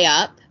high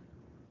up,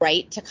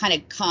 right, to kind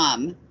of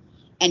come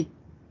and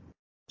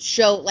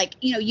show, like,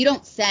 you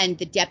don't send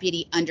the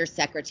deputy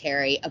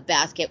undersecretary of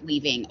basket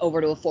weaving over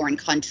to a foreign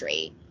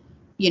country,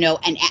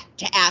 and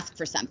to ask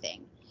for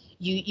something.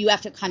 You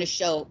have to kind of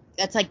show,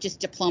 that's like just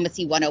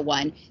diplomacy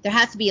 101. There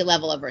has to be a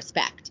level of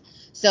respect.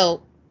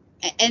 So,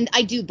 and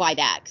I do buy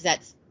that, because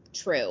that's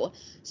true.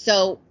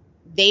 So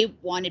they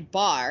wanted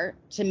Barr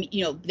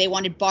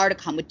to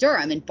come with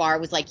Durham, and Barr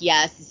was like,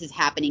 yes, this is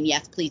happening.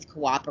 Yes, please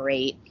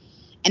cooperate.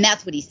 And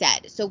that's what he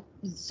said.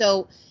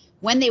 So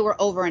when they were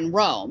over in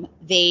Rome,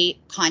 they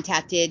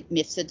contacted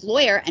Mifsud's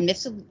lawyer, and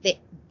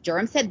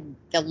Durham said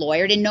the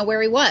lawyer didn't know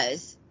where he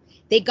was.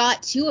 They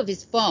got 2 of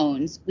his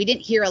phones. We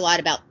didn't hear a lot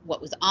about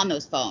what was on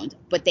those phones,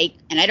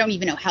 and I don't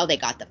even know how they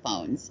got the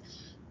phones,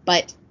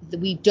 but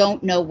we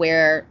don't know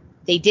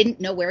they didn't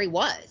know where he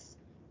was.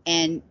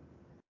 And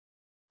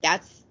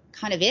that's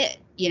kind of it.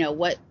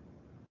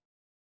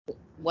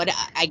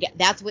 I get,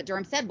 that's what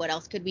Durham said. What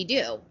else could we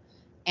do?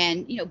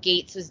 And,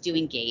 Gaetz was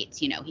doing Gaetz,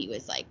 he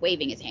was like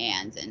waving his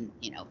hands and,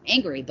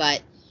 angry.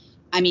 But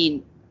I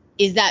mean,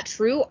 is that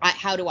true?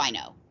 How do I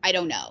know? I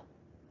don't know.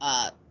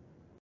 I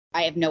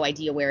have no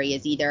idea where he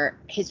is either.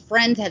 His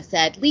friends have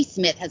said, Lee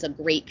Smith has a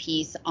great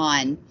piece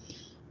on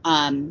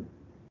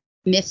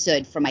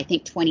Mifsud from, I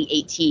think,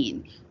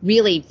 2018,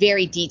 really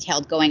very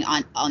detailed, going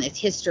on his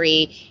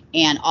history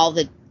and all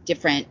the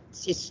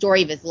his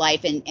story of his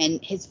life.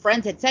 And his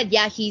friends had said,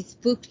 yeah, he's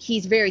spooked.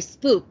 He's very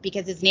spooked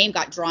because his name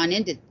got drawn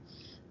into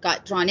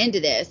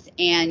this,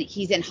 and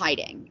he's in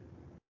hiding.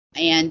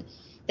 And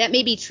that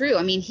may be true.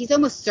 I mean, he's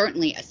almost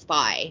certainly a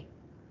spy.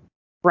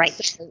 Right.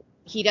 So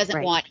he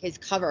doesn't want his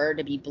cover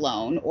to be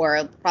blown,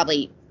 or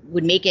probably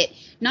would make it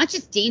not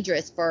just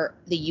dangerous for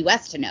the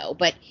U.S. to know,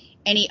 but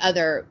any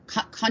other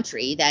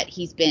country that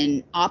he's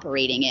been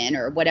operating in,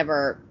 or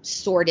whatever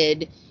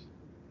sordid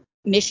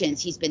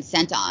missions he's been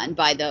sent on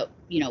by the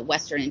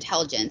Western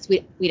intelligence.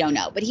 We don't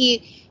know, but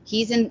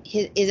is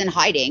in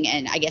hiding,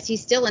 and I guess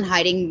he's still in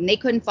hiding. They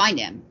couldn't find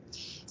him,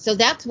 so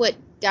that's what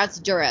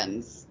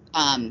Durham's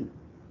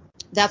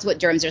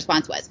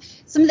response was.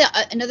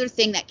 Another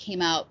thing that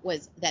came out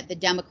was that the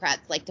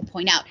Democrats like to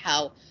point out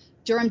how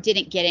Durham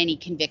didn't get any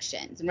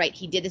convictions, right?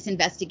 He did this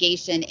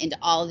investigation into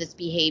all of this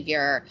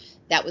behavior,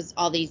 that was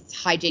all these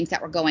hijinks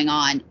that were going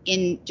on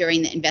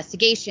during the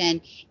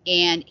investigation,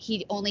 and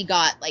he only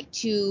got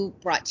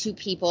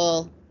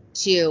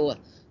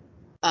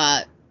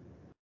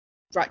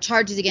brought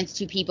charges against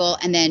 2 people,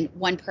 and then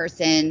one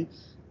person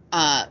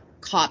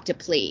copped a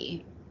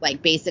plea,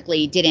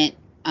 basically didn't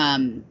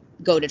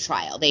go to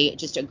trial. They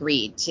just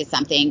agreed to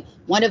something.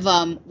 One of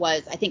them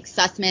was, I think,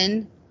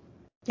 Sussman.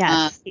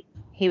 Yes,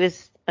 he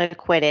was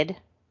acquitted.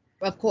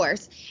 Of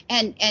course.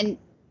 And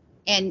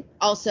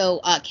also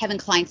Kevin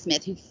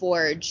Kleinsmith, who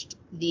forged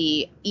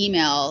the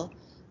email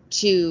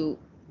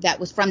that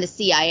was from the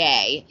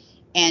CIA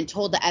and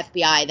told the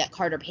FBI that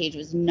Carter Page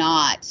was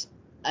not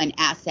an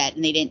asset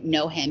and they didn't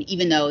know him,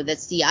 even though the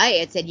CIA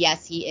had said,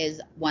 yes, he is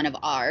one of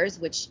ours,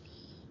 which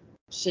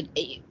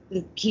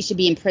he should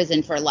be in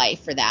prison for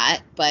life for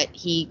that. But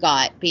he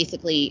got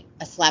basically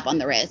a slap on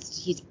the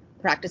wrist. He's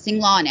practicing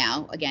law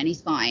now. Again,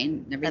 he's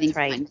fine. Everything's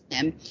fine with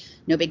him.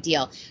 No big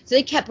deal. So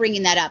they kept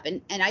bringing that up.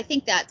 And I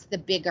think that's the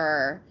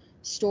bigger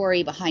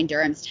story behind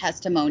Durham's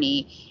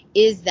testimony,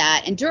 is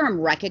that, and Durham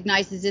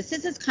recognizes this.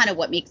 This is kind of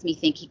what makes me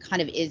think he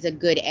kind of is a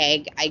good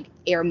egg. I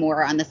err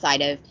more on the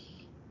side of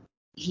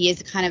he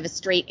is kind of a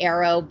straight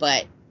arrow,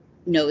 but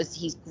knows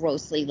he's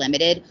grossly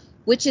limited,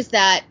 which is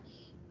that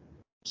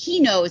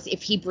he knows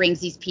if he brings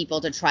these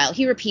people to trial.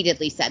 He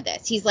repeatedly said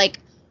this. He's like,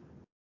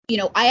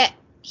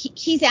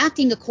 he's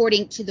acting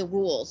according to the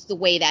rules, the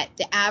way that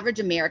the average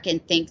American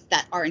thinks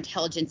that our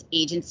intelligence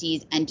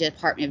agencies and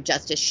Department of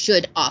Justice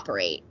should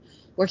operate,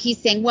 where he's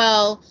saying,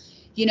 well,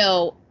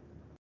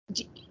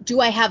 do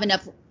I have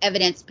enough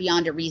evidence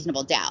beyond a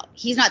reasonable doubt?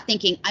 He's not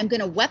thinking, I'm going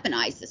to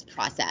weaponize this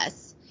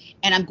process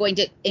and I'm going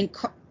to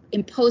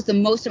impose the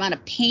most amount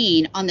of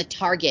pain on the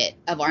target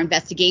of our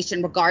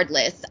investigation,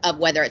 regardless of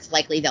whether it's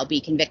likely they'll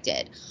be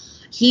convicted.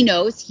 He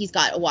knows he's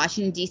got a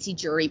Washington, D.C.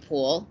 jury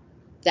pool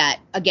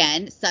that,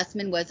 again,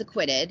 Sussman was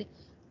acquitted.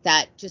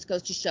 That just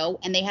goes to show.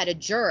 And they had a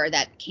juror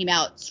that came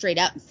out straight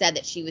up and said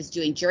that she was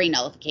doing jury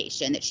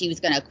nullification, that she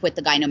was going to acquit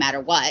the guy no matter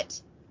what.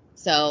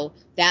 So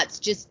that's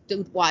just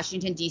the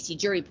Washington, D.C.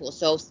 jury pool.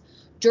 So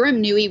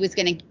Durham knew he was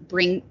going to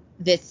bring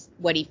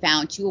what he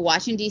found to a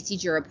Washington, D.C.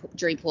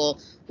 jury pool,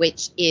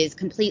 which is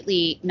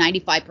completely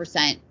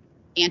 95%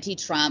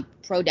 anti-Trump,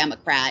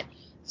 pro-Democrat.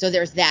 So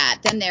there's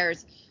that. Then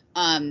there's,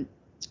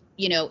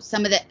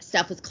 some of the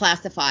stuff was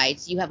classified.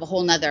 So you have a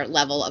whole nother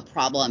level of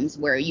problems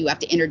where you have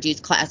to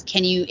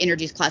can you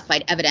introduce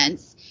classified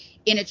evidence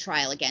in a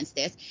trial against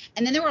this?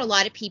 And then there were a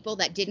lot of people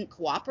that didn't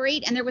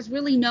cooperate, and there was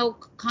really no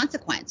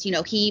consequence.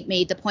 He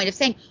made the point of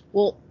saying,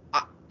 well,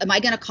 am I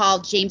going to call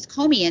James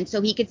Comey in so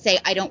he could say,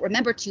 I don't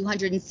remember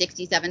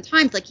 267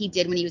 times like he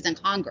did when he was in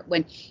Congress,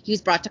 when he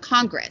was brought to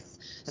Congress.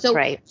 That's so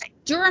right.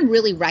 Durham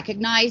really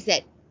recognized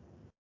that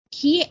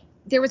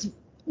there was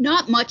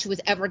not much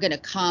was ever going to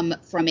come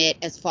from it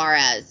as far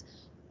as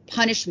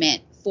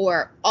punishment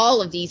for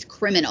all of these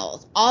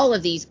criminal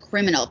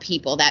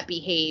people that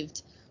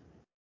behaved.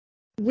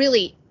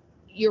 Really,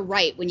 you're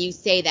right when you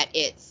say that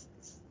it's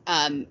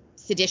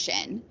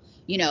sedition,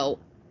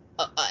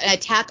 an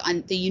attack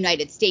on the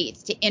United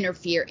States to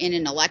interfere in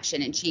an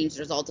election and change the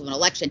result of an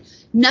election.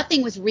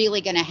 Nothing was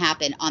really going to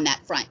happen on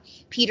that front.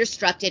 Peter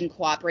Strzok didn't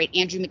cooperate.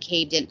 Andrew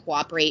McCabe didn't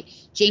cooperate.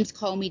 James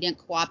Comey didn't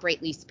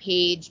cooperate. Lisa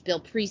Page, Bill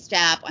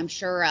Priestap, I'm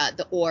sure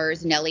the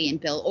Orrs, Nellie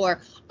and Bill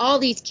Orr, all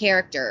these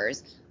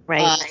characters,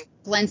 right.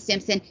 Glenn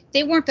Simpson,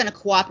 they weren't going to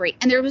cooperate.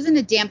 And there wasn't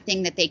a damn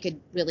thing that they could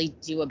really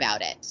do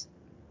about it.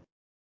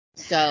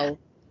 So...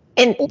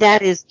 And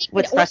that is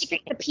what's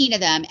frustrating. They could subpoena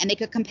them, and they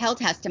could compel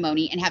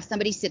testimony and have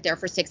somebody sit there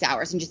for 6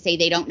 hours and just say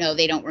they don't know,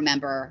 they don't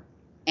remember,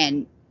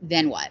 and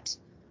then what?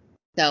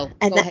 So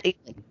go ahead.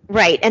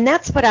 Right, and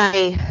that's what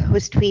I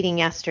was tweeting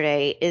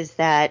yesterday, is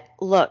that,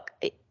 look,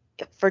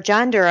 for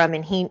John Durham,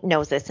 and he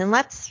knows this, and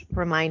let's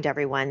remind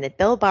everyone that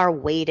Bill Barr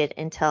waited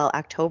until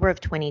October of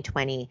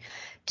 2020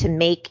 to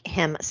make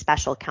him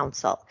special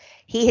counsel.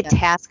 He had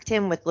tasked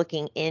him with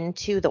looking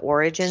into the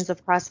origins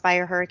of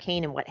Crossfire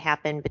Hurricane and what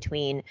happened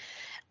between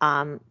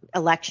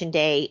Election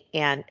Day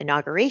and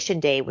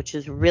Inauguration Day, which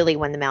is really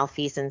when the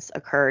malfeasance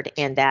occurred,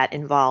 and that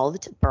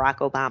involved Barack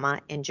Obama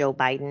and Joe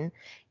Biden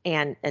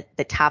and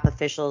the top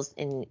officials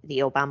in the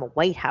Obama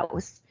White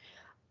House.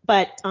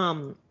 But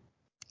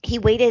he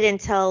waited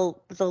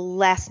until the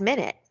last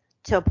minute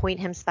to appoint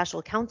him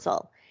special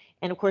counsel.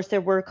 And of course,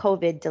 there were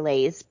COVID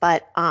delays,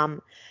 but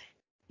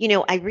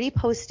I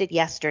reposted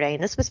yesterday,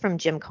 and this was from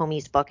Jim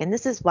Comey's book, and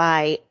this is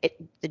why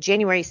the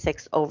January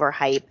 6th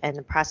overhype and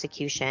the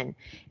prosecution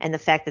and the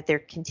fact that they're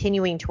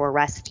continuing to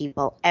arrest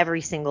people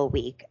every single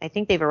week. I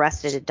think they've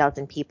arrested a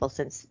dozen people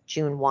since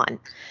June 1.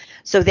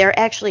 So they're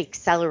actually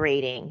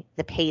accelerating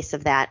the pace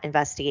of that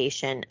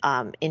investigation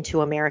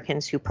into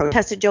Americans who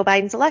protested Joe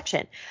Biden's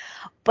election.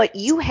 But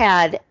you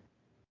had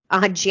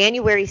on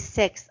January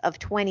 6th of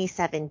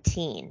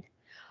 2017,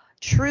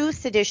 true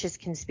seditious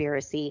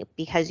conspiracy,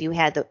 because you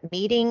had the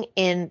meeting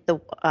in the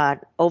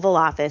Oval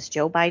Office.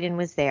 Joe Biden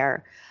was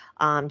there.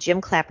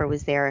 Jim Clapper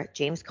was there.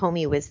 James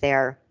Comey was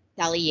there.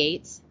 Sally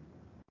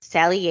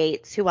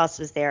Yates. Who else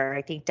was there?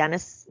 I think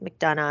Dennis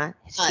McDonough.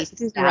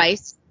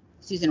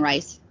 Susan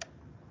Rice.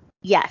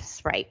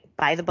 Yes, right.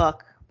 By the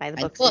book.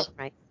 Susan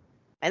Rice.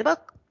 By the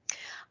book.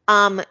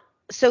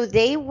 So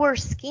they were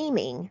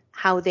scheming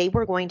how they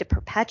were going to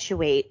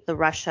perpetuate the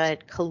Russia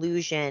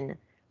collusion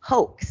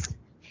hoax.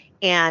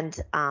 And,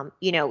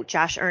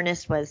 Josh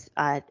Earnest was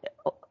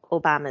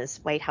Obama's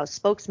White House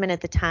spokesman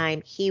at the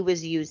time. He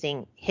was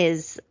using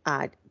his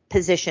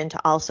position to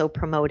also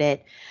promote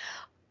it.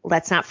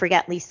 Let's not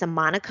forget Lisa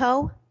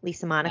Monaco,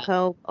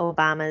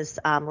 Obama's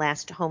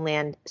last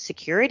Homeland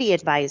Security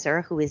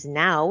advisor, who is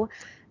now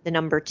the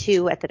number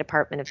 2 at the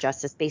Department of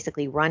Justice,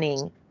 basically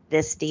running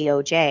this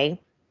DOJ.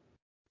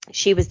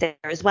 She was there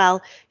as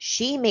well.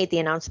 She made the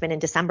announcement in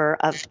December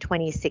of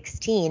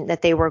 2016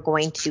 that they were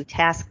going to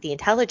task the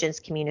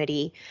intelligence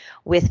community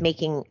with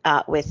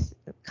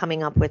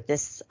coming up with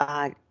this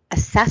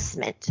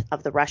assessment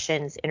of the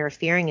Russians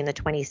interfering in the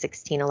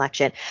 2016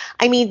 election.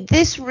 I mean,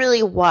 this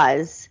really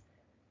was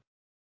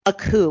a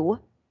coup.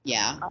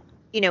 Yeah.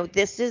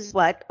 This is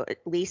what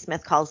Lee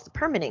Smith calls the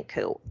permanent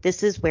coup.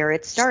 This is where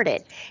it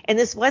started. And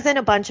this wasn't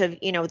a bunch of,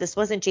 this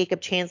wasn't Jacob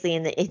Chansley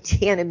and the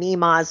Indiana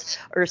Mimas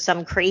or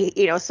some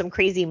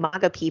crazy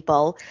MAGA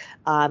people,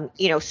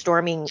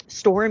 storming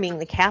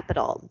the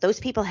Capitol. Those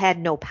people had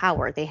no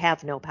power. They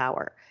have no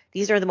power.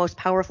 These are the most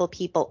powerful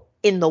people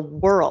in the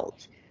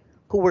world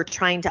who were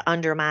trying to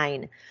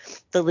undermine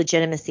the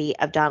legitimacy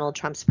of Donald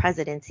Trump's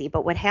presidency.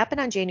 But what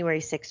happened on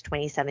January 6,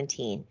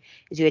 2017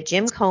 is you had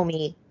Jim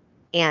Comey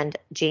and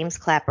James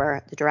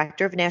Clapper, the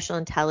director of national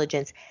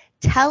intelligence,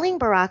 telling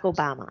Barack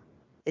Obama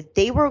that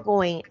they were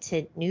going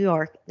to New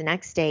York the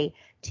next day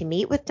to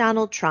meet with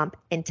Donald Trump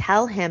and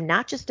tell him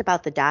not just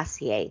about the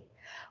dossier,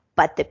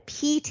 but the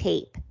P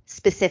tape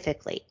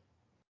specifically,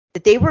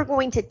 that they were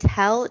going to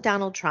tell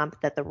Donald Trump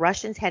that the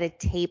Russians had a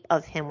tape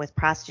of him with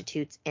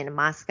prostitutes in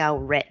Moscow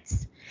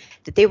Ritz,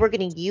 that they were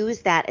going to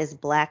use that as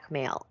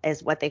blackmail,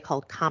 as what they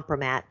called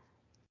compromat,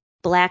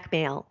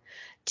 blackmail,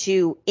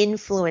 to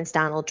influence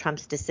Donald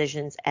Trump's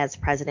decisions as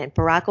president.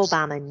 Barack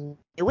Obama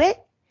knew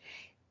it.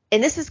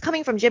 And this is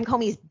coming from Jim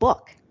Comey's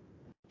book.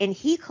 And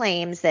he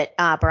claims that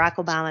Barack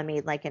Obama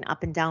made like an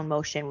up and down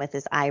motion with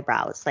his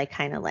eyebrows, like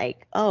kind of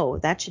like, oh,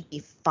 that should be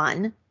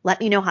fun. Let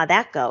me know how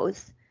that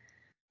goes.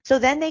 So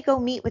then they go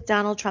meet with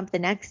Donald Trump the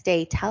next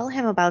day, tell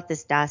him about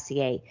this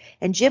dossier.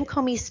 And Jim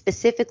Comey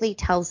specifically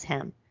tells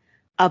him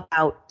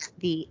about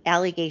the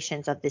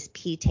allegations of this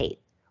P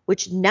tape,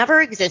 which never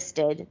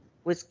existed,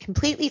 was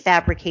completely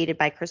fabricated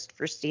by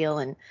Christopher Steele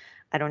and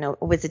I don't know,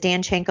 was it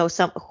Danchenko?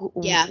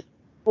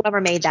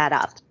 Whoever made that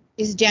up.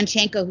 It was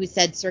Danchenko who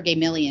said Sergey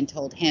Millian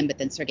told him, but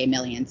then Sergey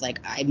Millian's like,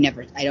 I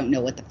don't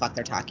know what the fuck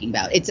they're talking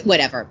about. It's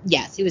whatever.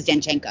 Yes, it was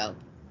Danchenko.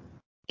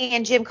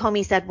 And Jim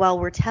Comey said, well,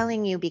 we're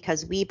telling you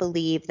because we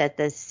believe that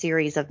this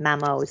series of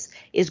memos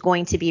is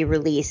going to be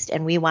released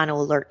and we want to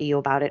alert you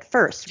about it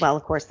first. Well,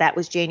 of course, that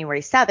was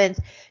January 7th.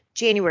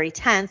 January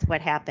 10th,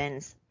 what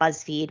happens?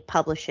 BuzzFeed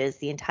publishes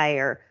the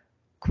entire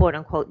quote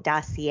unquote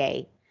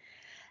dossier.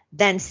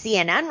 Then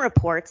CNN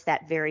reports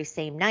that very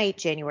same night,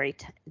 January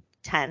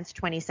 10th,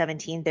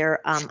 2017,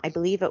 I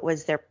believe it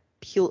was their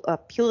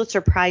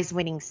Pulitzer Prize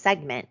winning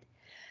segment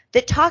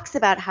that talks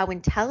about how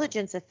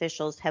intelligence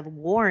officials have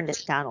warned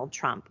Donald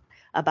Trump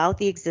about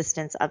the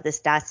existence of this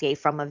dossier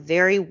from a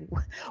very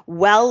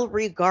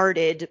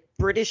well-regarded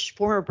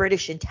former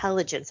British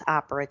intelligence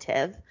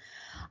operative,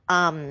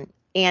 and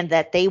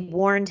that they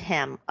warned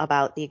him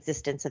about the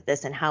existence of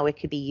this and how it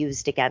could be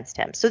used against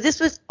him. So this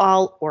was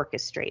all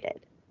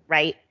orchestrated,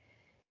 right?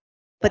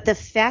 But the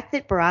fact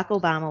that Barack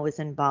Obama was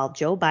involved,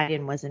 Joe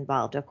Biden was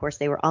involved, of course,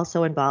 they were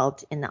also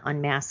involved in the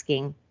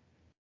unmasking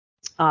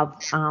of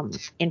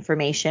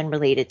information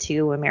related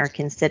to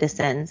American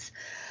citizens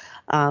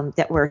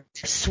that were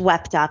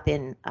swept up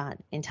in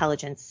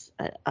intelligence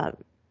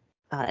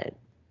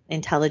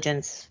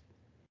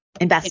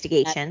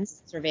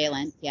investigations.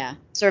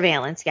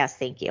 Surveillance, yes,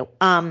 thank you.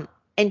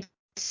 And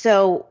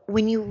so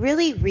when you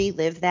really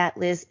relive that,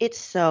 Liz, it's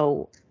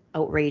so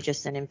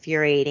outrageous and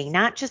infuriating,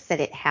 not just that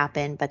it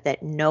happened, but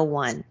that no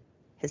one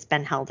has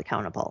been held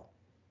accountable.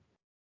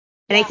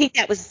 And I think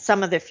that was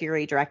some of the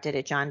fury directed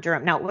at John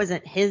Durham. Now, it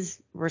wasn't his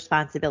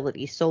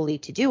responsibility solely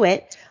to do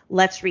it.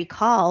 Let's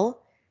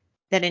recall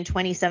that in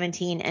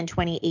 2017 and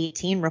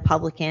 2018,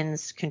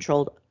 Republicans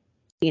controlled,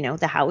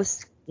 the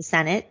House, the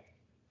Senate,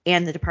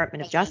 and the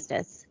Department of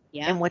Justice.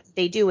 Yeah. And what did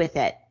they do with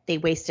it? They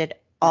wasted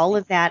all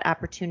of that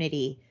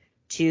opportunity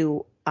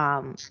to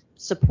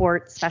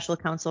support Special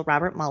Counsel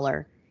Robert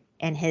Mueller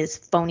and his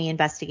phony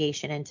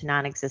investigation into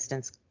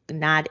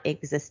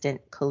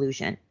non-existent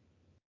collusion?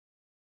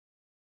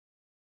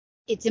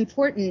 It's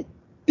important,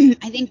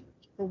 I think,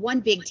 for one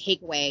big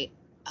takeaway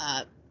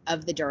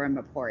of the Durham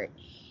report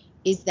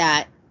is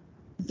that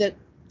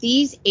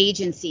these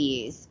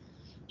agencies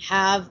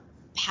have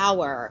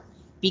power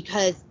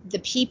because the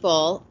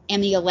people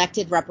and the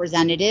elected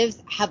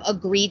representatives have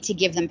agreed to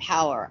give them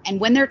power. And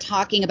when they're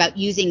talking about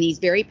using these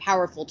very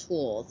powerful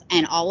tools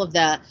and all of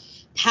the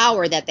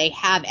power that they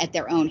have at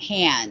their own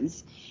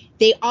hands,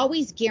 they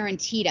always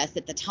guaranteed us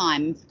at the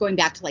time, going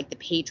back to like the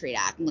Patriot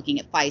Act and looking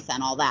at FISA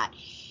and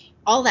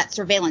all that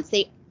surveillance,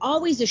 they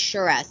always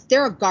assure us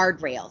there are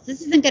guardrails.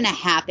 This isn't going to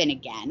happen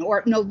again.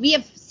 Or no, we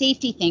have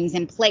safety things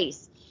in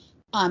place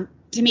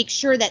to make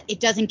sure that it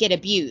doesn't get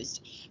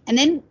abused. And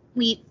then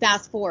we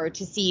fast forward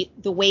to see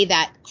the way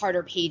that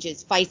Carter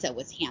Page's FISA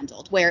was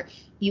handled, where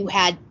you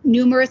had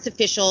numerous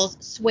officials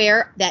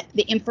swear that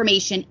the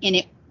information in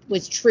it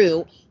was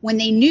true when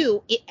they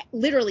knew it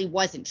literally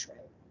wasn't true.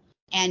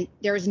 And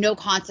there was no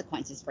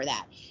consequences for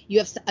that. You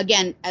have,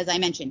 again, as I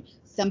mentioned,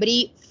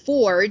 somebody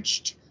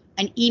forged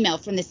an email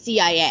from the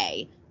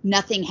CIA.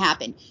 Nothing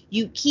happened.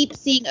 You keep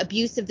seeing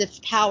abuse of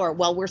this power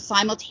while we're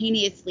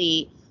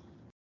simultaneously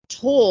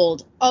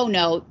told, oh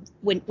no,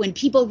 when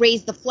people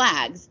raise the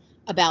flags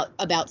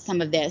about some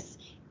of this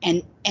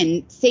and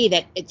say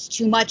that it's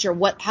too much or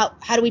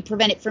how do we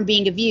prevent it from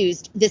being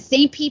abused, the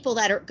same people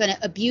that are going to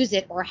abuse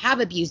it or have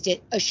abused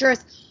it assure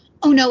us,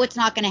 oh no, it's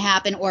not going to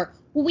happen, or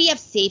well, we have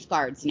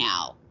safeguards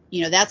now.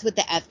 That's what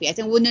the FBI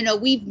said. Well, no,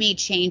 we've made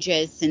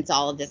changes since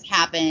all of this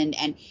happened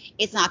and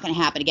it's not going to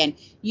happen again.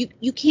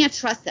 You can't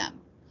trust them.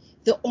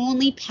 The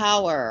only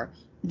power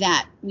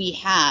that we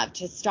have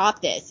to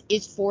stop this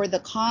is for the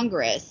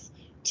Congress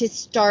to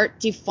start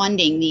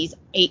defunding these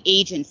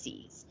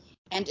agencies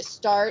and to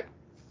start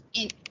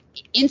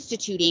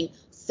instituting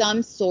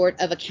some sort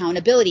of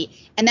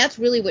accountability. And that's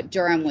really what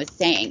Durham was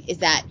saying, is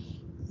that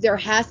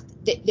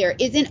there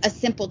isn't a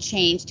simple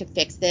change to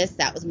fix this.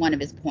 That was one of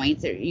his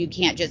points. You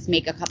can't just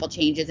make a couple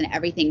changes and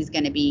everything's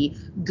going to be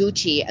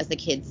Gucci, as the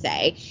kids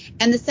say.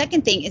 And the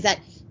second thing is that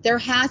there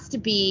has to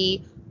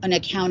be an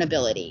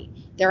accountability.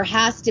 There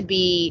has to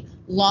be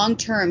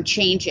long-term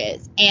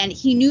changes. And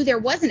he knew there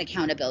wasn't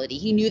accountability.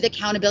 He knew the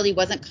accountability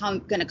wasn't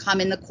going to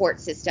come in the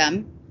court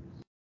system,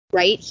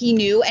 right? He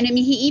knew. And I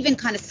mean, he even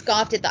kind of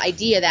scoffed at the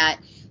idea that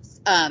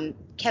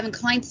Kevin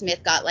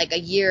Kleinsmith got like a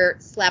year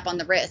slap on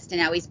the wrist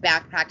and now he's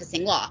back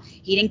practicing law.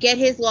 He didn't get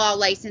his law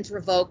license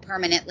revoked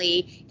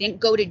permanently. He didn't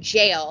go to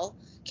jail.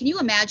 Can you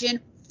imagine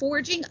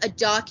forging a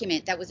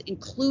document that was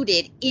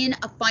included in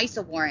a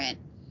FISA warrant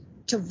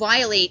to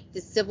violate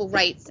the civil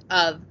rights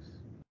of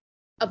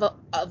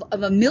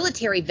a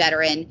military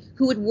veteran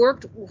who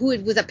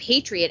was a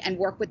patriot and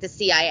worked with the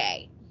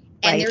CIA?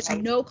 And Right. There's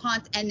no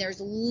and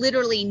there's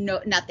literally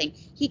nothing.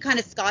 He kind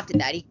of scoffed at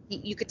that.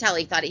 You could tell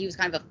he thought he was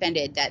kind of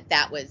offended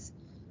that was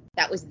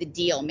the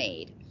deal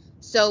made.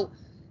 So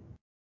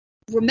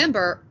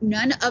remember,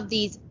 none of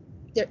these,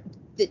 the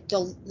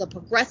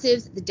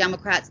progressives, the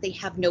Democrats, they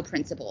have no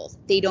principles.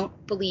 They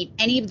don't believe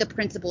any of the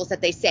principles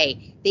that they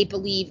say. They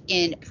believe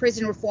in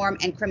prison reform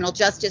and criminal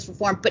justice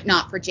reform, but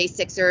not for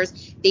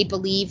J6ers. They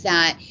believe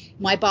that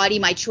my body,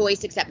 my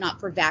choice, except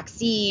not for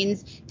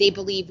vaccines. They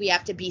believe we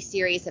have to be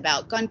serious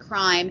about gun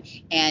crime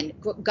and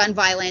gun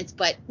violence,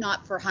 but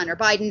not for Hunter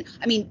Biden.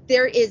 I mean,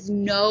 there is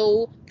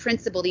no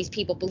principle these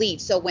people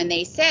believe. So when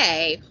they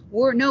say,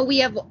 we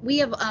have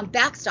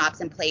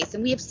backstops in place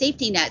and we have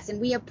safety nets and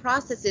we have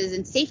processes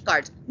and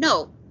safeguards.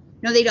 No,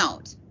 they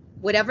don't.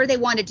 Whatever they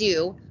want to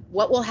do,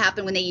 what will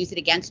happen when they use it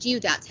against you?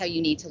 That's how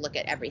you need to look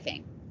at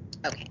everything.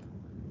 Okay.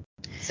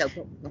 So,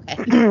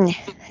 okay.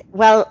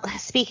 Well,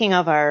 speaking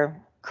of our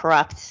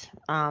corrupt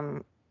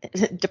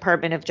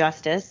Department of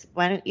Justice,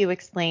 why don't you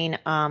explain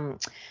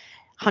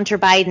Hunter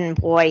Biden?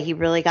 Boy, he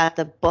really got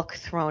the book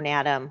thrown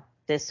at him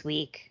this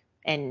week.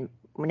 And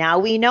now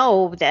we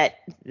know that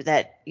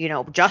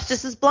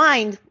justice is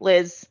blind,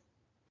 Liz.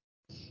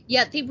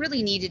 Yeah, they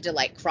really needed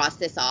to cross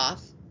this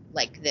off,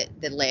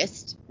 the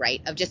list,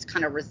 right, of just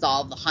kind of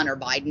resolve the Hunter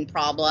Biden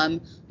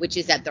problem, which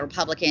is that the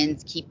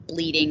Republicans keep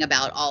bleating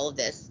about all of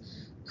this,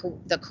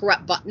 the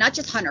corrupt, but not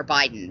just Hunter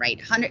Biden, right?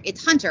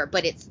 It's Hunter,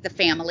 but it's the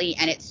family,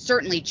 and it's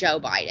certainly Joe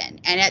Biden,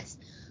 and it's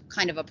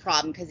kind of a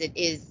problem because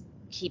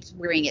keeps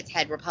rearing its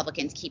head.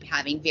 Republicans keep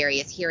having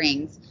various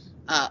hearings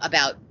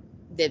about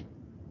the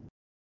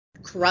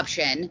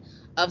corruption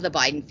of the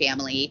Biden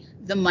family,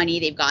 the money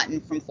they've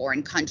gotten from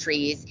foreign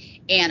countries,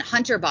 and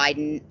Hunter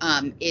Biden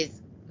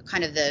is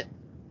kind of the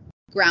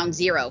ground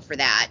zero for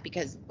that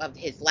because of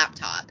his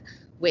laptop,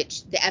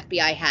 which the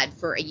FBI had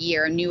for a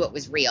year, knew it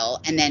was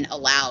real, and then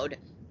allowed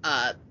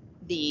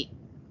the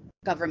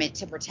government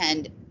to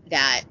pretend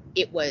that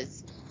it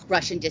was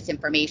Russian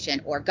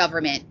disinformation, or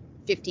government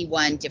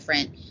 51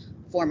 different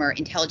former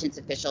intelligence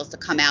officials to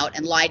come out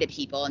and lie to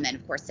people, and then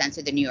of course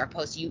censor the New York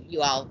Post.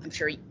 You all, I'm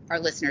sure our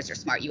listeners are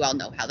smart, you all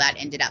know how that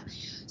ended up.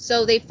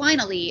 So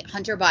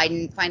Hunter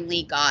Biden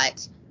finally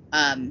got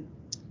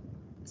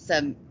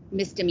some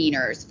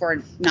misdemeanors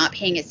for not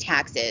paying his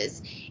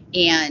taxes,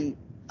 and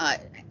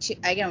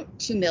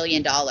 $2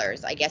 million,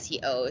 I guess he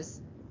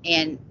owes.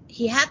 And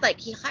he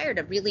hired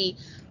a really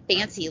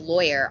fancy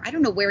lawyer. I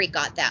don't know where he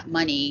got that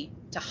money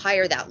to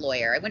hire that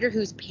lawyer. I wonder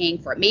who's paying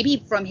for it.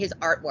 Maybe from his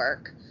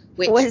artwork.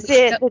 Which Was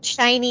it the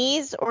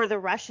Chinese or the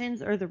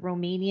Russians or the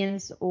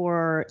Romanians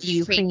or the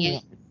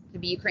Ukrainians?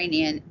 Could be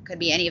Ukrainian, could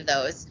be any of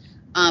those.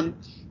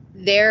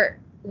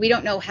 We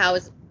don't know how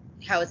his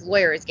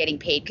lawyer is getting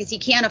paid, because he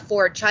can't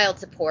afford child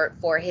support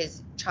for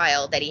his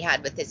child that he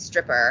had with his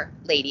stripper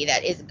lady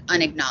that is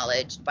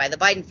unacknowledged by the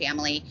Biden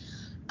family.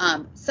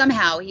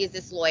 Somehow he is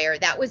this lawyer.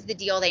 That was the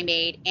deal they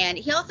made. And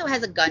he also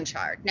has a gun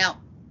charge. Now,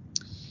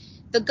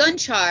 the gun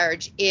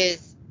charge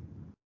is,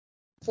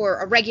 for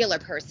a regular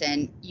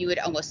person, you would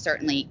almost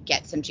certainly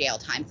get some jail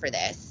time for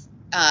this.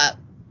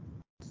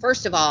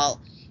 First of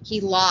all, he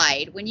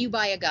lied. When you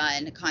buy a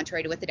gun,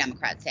 contrary to what the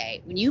Democrats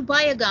say, when you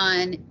buy a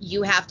gun,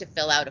 you have to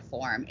fill out a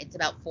form. It's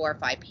about 4 or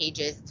 5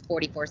 pages. It's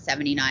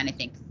 4479, I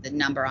think, is the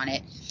number on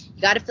it.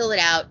 You got to fill it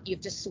out. You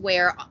have to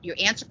swear. You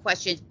answer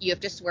questions. You have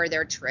to swear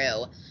they're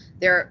true.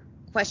 There are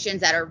questions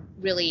that are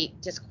really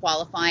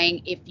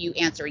disqualifying. If you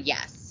answer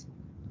yes,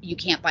 you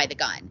can't buy the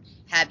gun.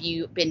 Have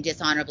you been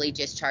dishonorably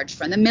discharged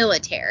from the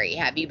military?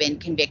 Have you been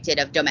convicted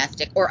of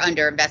domestic or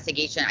under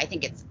investigation? I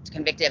think it's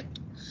convicted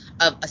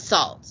of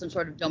assault, some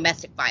sort of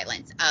domestic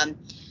violence.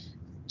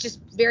 Just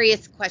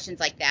various questions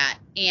like that.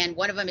 And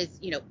one of them is,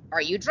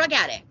 are you a drug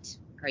addict?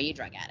 Are you a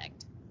drug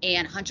addict?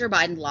 And Hunter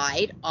Biden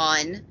lied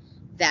on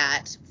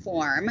that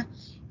form.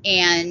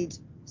 And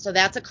so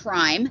that's a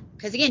crime,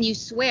 because again, you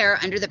swear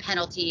under the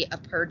penalty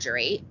of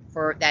perjury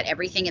for that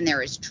everything in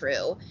there is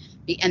true.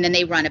 And then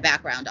they run a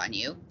background on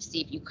you to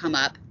see if you come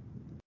up.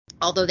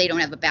 Although they don't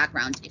have a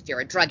background if you're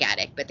a drug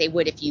addict, but they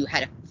would if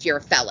you're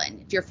a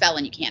felon. If you're a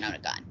felon, you can't own a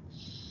gun.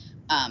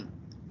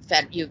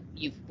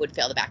 You would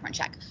fail the background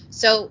check.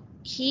 So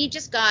he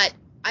just got,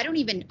 I don't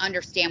even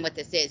understand what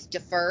this is,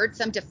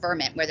 some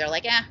deferment where they're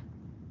like,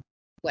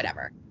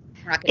 whatever.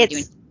 We're not going to do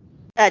anything.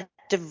 A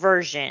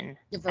diversion.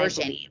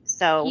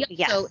 So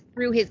he also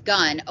threw his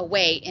gun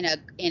away in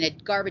a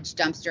garbage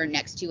dumpster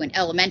next to an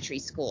elementary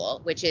school,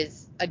 which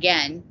is,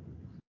 again,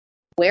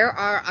 where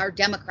are our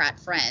Democrat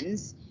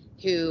friends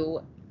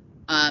who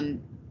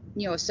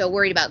so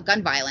worried about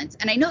gun violence?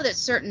 And I know that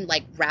certain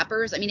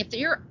rappers, if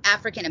you're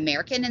African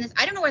American in this,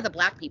 I don't know where the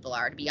black people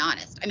are, to be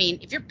honest.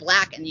 If you're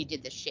black and you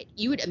did this shit,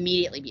 you would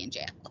immediately be in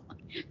jail.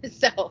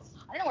 So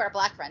I don't know where our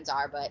black friends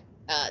are, but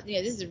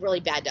this is a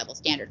really bad double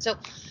standard. So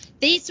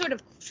they sort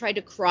of tried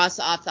to cross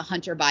off the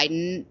Hunter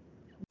Biden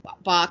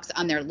box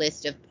on their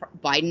list of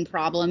Biden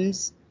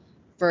problems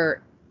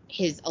for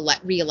his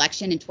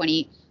re-election in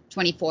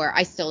 2024.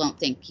 I still don't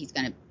think he's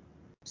going to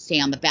stay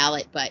on the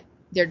ballot, but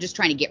they're just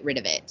trying to get rid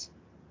of it.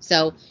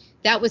 So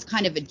that was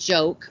kind of a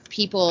joke.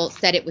 People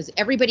said it was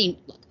everybody.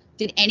 Look,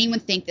 did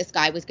anyone think this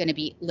guy was going to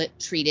be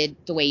treated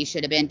the way he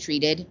should have been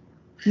treated?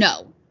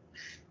 No.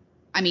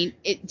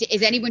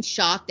 Is anyone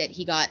shocked that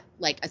he got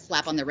a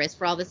slap on the wrist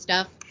for all this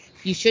stuff?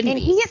 You shouldn't be.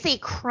 And he is a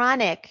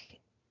chronic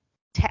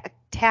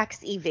tax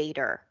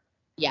evader.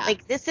 Yeah.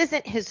 This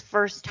isn't his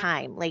first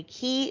time.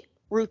 He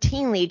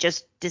routinely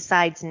just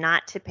decides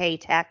not to pay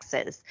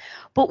taxes.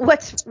 But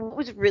what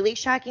was really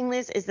shocking,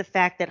 Liz, is the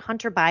fact that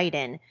Hunter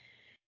Biden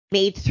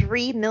made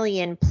 $3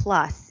 million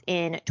plus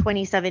in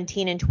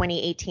 2017 and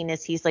 2018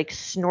 as he's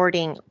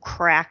snorting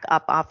crack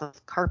up off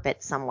of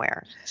carpet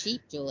somewhere.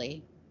 Cheap,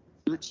 Julie.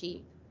 Not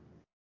cheap.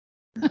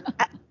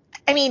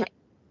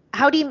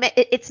 How do you?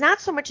 It's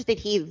not so much that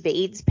he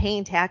evades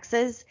paying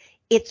taxes.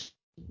 It's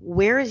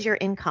where is your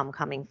income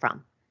coming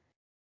from?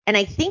 And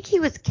I think he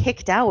was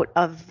kicked out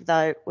of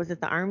was it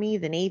the Army,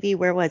 the Navy?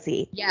 Where was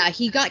he? Yeah,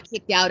 he got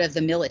kicked out of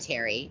the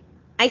military.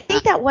 I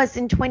think that was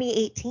in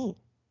 2018.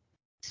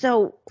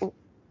 So.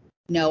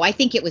 No, I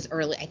think it was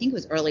early. I think it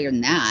was earlier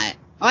than that.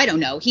 Oh, I don't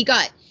know.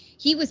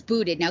 He was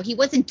booted. Now, he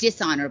wasn't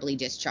dishonorably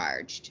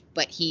discharged,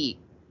 but he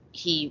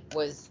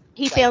was.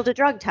 He failed a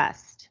drug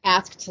test.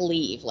 Asked to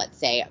leave, let's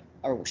say,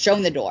 or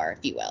shown the door,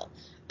 if you will.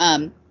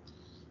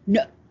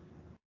 No.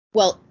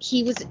 Well,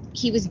 he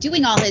was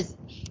doing all his.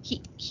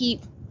 He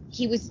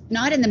was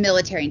not in the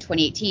military in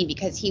 2018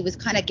 because he was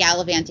kind of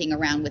gallivanting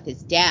around with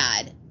his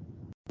dad,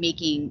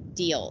 making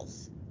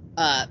deals.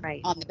 Right.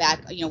 On the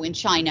back, in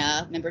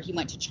China. Remember, he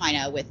went to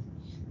China with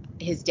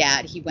his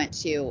dad. He went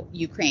to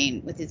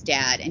Ukraine with his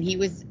dad, and he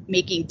was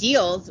making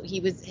deals. He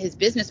was his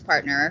business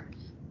partner.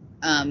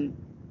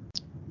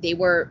 They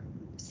were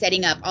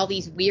setting up all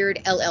these weird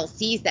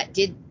LLCs that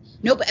did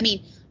no. But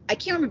I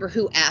can't remember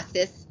who asked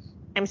this.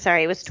 I'm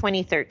sorry, it was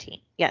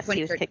 2013. Yes, 2013.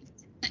 He was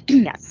kicked.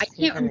 Yes, I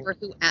can't remember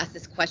who asked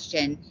this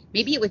question.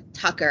 Maybe it was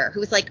Tucker, who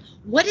was like,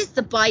 "What is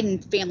the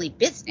Biden family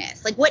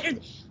business?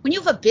 When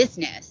you have a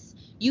business,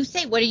 you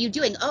say, what are you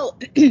doing? Oh,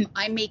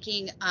 I'm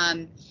making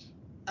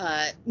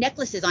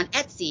necklaces on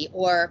Etsy.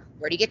 Or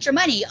where do you get your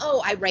money?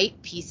 Oh, I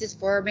write pieces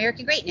for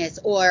American Greatness.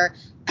 Or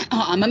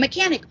I'm a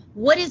mechanic.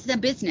 What is the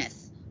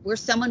business where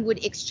someone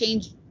would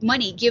exchange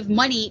money, give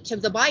money to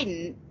the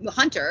Biden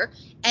Hunter,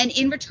 and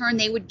in return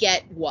they would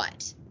get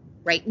what?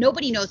 right?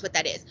 Nobody knows what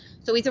that is.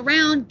 So he's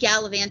around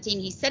gallivanting.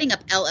 He's setting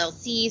up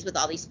LLCs with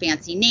all these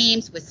fancy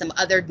names with some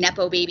other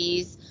Nepo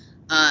babies.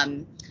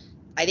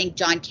 I think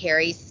John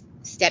Kerry's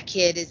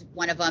stepkid is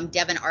one of them,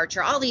 Devin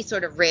Archer, all these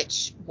sort of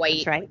rich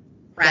white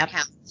frat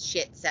house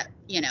shit set,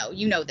 you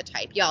know the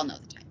type. Y'all know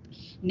the type.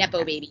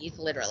 Nepo babies,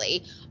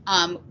 literally.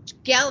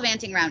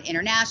 Gallivanting around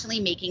internationally,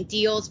 making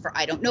deals for,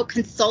 I don't know,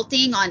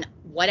 consulting on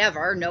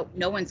whatever.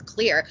 No one's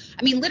clear.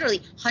 I mean,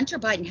 literally, Hunter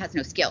Biden has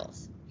no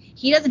skills.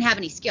 He doesn't have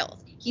any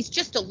skills. He's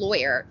just a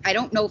lawyer. I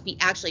don't know if he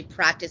actually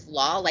practiced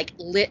law, like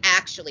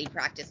actually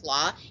practiced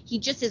law. He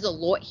just is a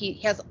lawyer. He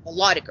has a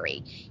law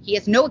degree. He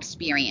has no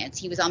experience.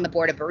 He was on the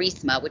board of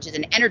Burisma, which is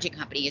an energy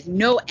company. He has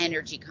no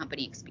energy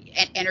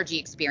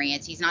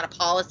experience. He's not a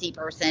policy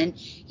person.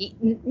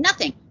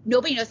 Nothing.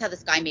 Nobody knows how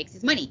this guy makes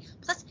his money.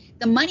 Plus,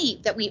 the money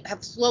that we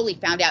have slowly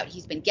found out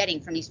he's been getting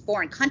from these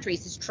foreign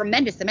countries is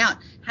tremendous amount.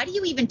 How do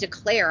you even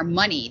declare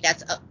money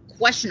that's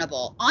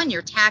questionable on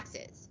your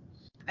taxes?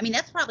 I mean,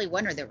 that's probably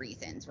one of the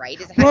reasons, right?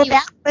 Is how do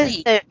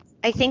you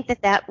I think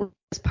that was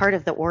part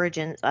of the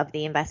origins of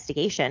the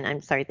investigation.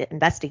 I'm sorry, the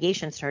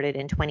investigation started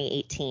in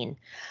 2018.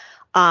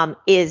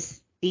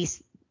 Is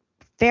these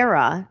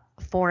FARA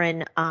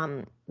foreign,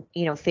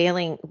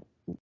 failing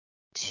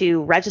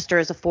to register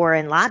as a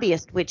foreign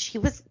lobbyist, which he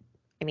was.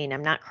 I mean,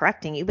 I'm not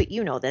correcting you, but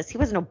you know this. He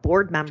wasn't a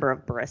board member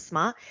of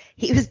Burisma.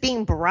 He was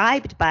being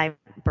bribed by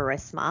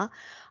Burisma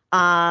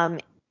to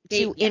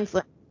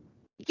influence.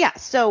 Yeah.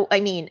 So, I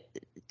mean,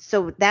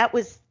 that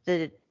was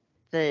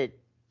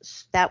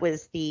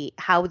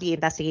how the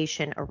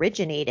investigation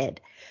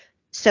originated.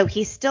 So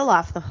he's still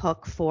off the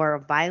hook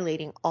for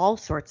violating all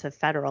sorts of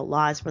federal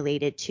laws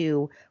related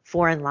to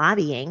foreign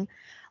lobbying,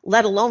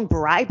 let alone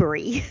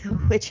bribery,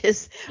 which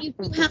is you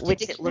have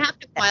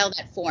to file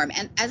that form.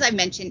 And as I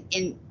mentioned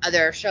in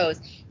other shows,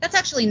 that's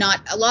actually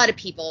not, a lot of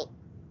people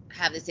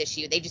have this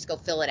issue. They just go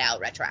fill it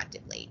out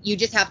retroactively. You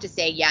just have to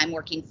say, yeah, I'm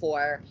working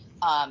for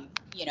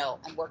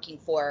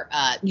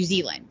New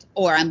Zealand,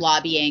 or I'm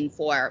lobbying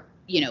for,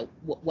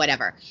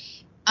 whatever.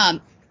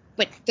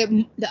 But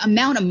the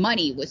amount of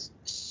money was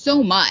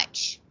so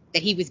much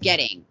that he was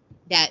getting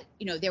that,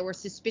 there were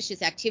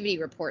suspicious activity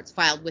reports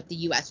filed with the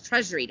U.S.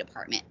 Treasury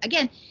Department.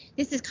 Again,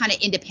 this is kind of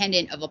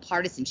independent of a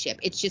partisanship.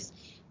 It's just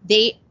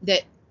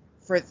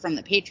from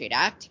the Patriot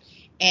Act.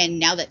 And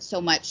now that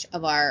so much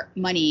of our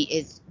money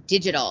is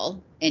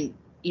digital and,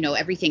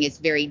 everything is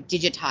very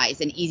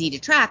digitized and easy to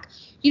track,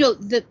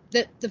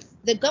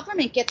 the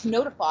government gets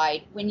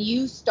notified when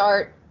you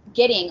start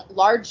getting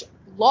large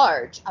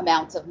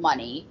amounts of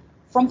money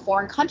from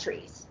foreign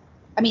countries.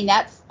 I mean,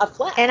 that's a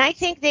flag. And I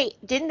think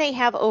they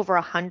have over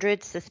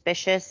 100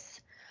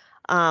 suspicious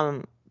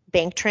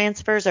bank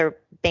transfers or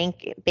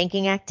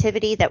banking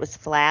activity that was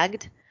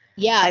flagged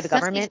by the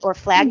government or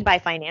flagged by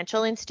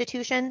financial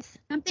institutions.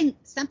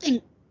 Something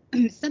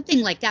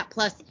like that.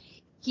 Plus,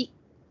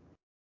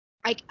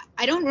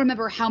 I don't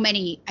remember how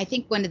many. I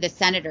think one of the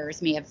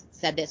senators may have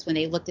said this when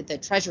they looked at the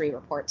Treasury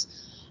reports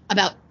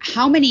about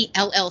how many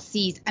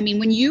LLCs. I mean,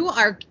 when you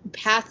have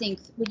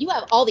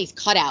all these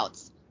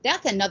cutouts,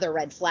 that's another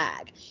red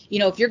flag.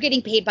 If you're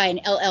getting paid by an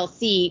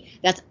LLC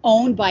that's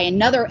owned by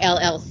another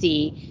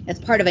LLC, that's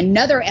part of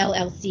another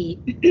LLC,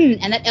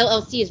 and that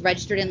LLC is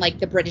registered in like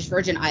the British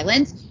Virgin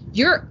Islands,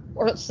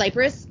 or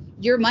Cyprus,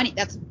 your money,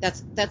 that's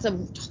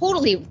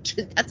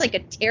like a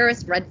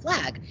terrorist red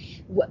flag.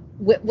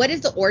 What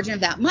is the origin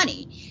of that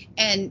money?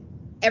 And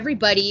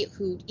everybody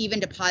who even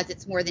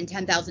deposits more than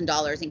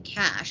 $10,000 in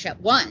cash at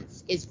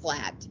once is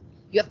flagged.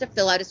 You have to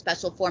fill out a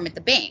special form at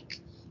the bank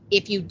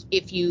if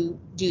you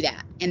do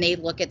that, and they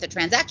look at the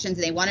transactions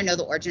and they want to know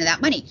the origin of that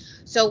money.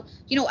 So,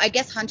 I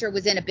guess Hunter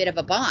was in a bit of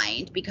a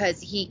bind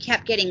because he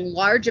kept getting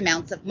large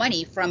amounts of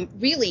money from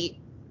really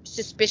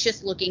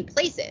suspicious looking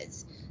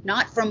places,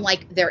 not from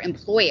like their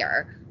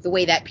employer, the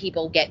way that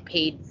people get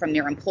paid from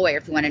their employer.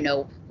 If you want to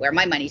know where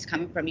my money's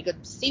coming from, you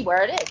could see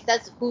where it is.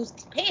 That's who's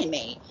paying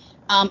me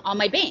on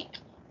my bank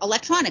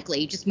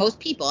electronically. Just most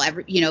people,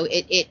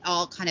 it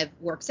all kind of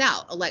works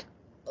out.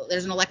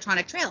 There's an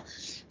electronic trail.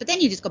 But then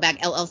you just go back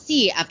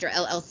LLC after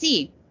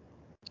LLC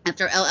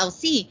after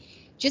LLC.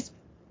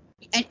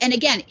 And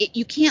again,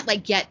 you can't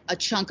like get a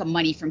chunk of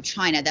money from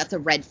China. That's a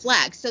red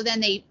flag. So then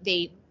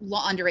they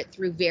launder it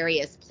through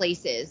various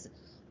places.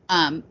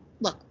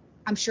 Look,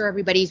 I'm sure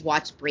everybody's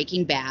watched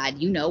Breaking Bad.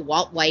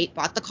 Walt White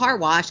bought the car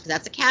wash because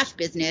that's a cash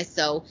business.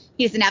 So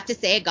he doesn't have to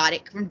say I got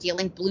it from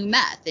dealing blue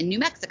meth in New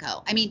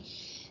Mexico. I mean,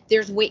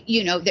 there's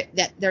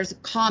there's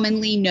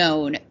commonly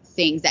known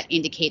things that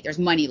indicate there's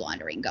money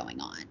laundering going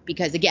on,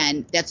 because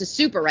again, that's a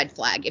super red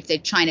flag.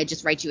 If China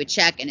just writes you a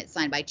check and it's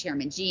signed by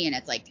Chairman G and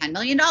it's like $10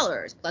 million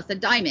plus a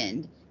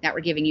diamond that we're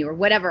giving you or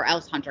whatever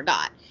else Hunter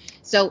got.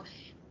 So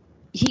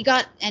he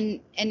got, and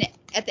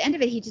at the end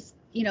of it, he just,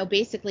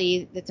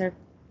 basically that they're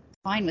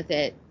fine with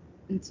it.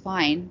 It's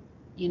fine.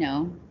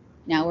 Now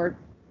we're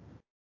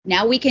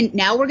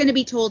going to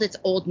be told it's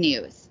old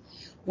news.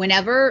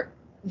 Whatever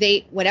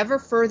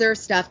further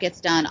stuff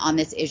gets done on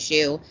this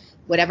issue,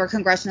 whatever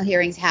congressional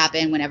hearings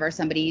happen, whenever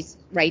somebody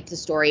writes a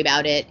story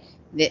about it,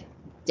 that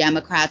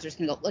Democrats are just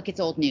going to go, look,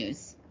 it's old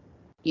news.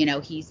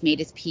 he's made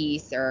his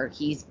peace or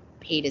he's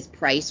paid his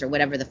price or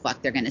whatever the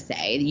fuck they're going to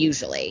say.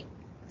 Usually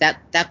that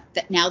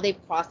now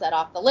they've crossed that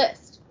off the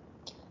list.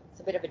 It's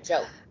a bit of a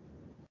joke.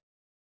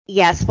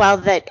 Yes, well,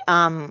 that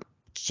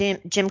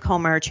Jim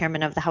Comer,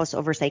 chairman of the House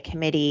Oversight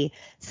Committee,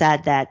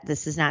 said that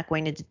this is not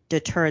going to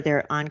deter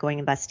their ongoing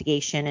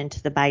investigation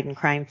into the Biden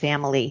crime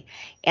family,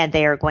 and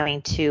they are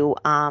going to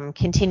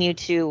continue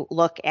to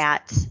look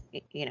at,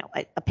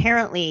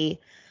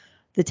 apparently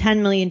the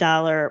 $10 million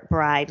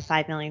bribe,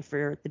 $5 million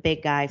for the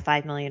big guy,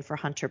 $5 million for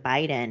Hunter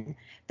Biden,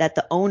 that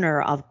the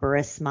owner of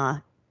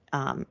Burisma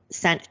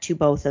sent to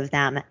both of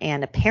them.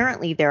 And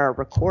apparently there are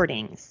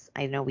recordings.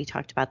 I know we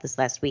talked about this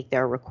last week.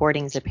 There are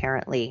recordings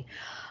apparently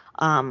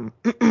of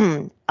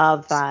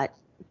the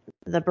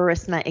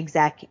Burisma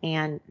exec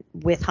and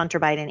with Hunter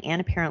Biden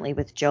and apparently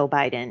with Joe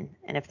Biden.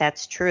 And if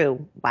that's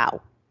true,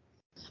 wow.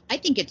 I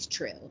think it's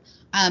true.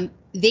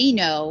 They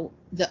know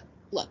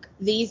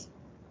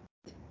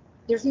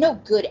there's no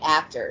good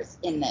actors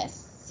in this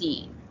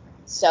scene.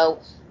 So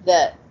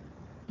the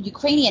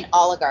Ukrainian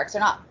oligarchs are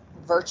not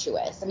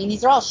virtuous. I mean,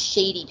 these are all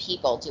shady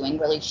people doing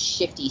really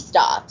shifty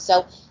stuff.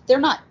 So they're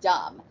not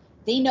dumb.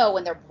 They know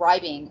when they're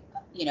bribing,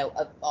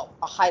 a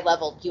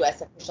high-level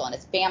U.S. official and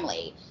his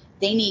family,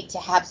 they need to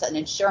have an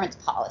insurance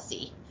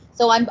policy.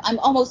 So I'm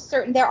almost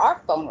certain there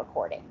are phone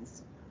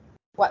recordings.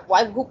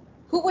 Who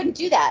wouldn't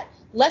do that?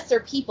 Lesser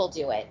people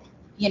do it,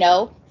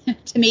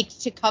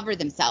 to cover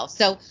themselves.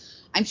 So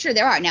I'm sure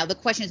there are. Now, the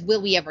question is,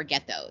 will we ever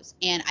get those?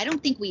 And I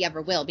don't think we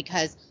ever will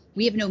because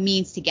we have no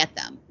means to get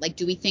them. Like,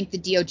 do we think the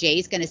DOJ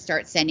is going to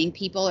start sending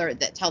people or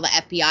tell the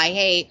FBI,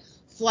 hey,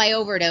 fly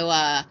over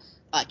to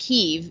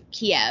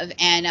Kiev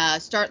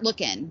and start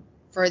looking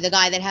for the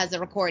guy that has the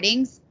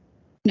recordings?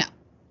 No,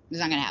 it's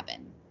not going to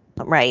happen.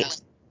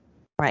 Right.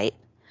 Right.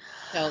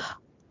 So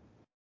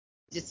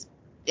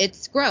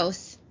it's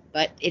gross,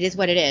 but it is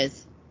what it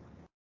is.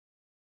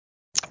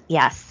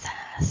 Yes.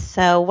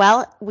 So,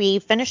 well, we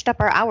finished up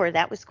our hour.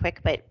 That was quick,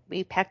 but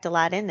we packed a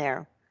lot in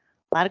there.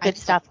 A lot of good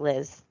stuff,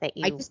 Liz, that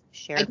you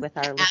shared with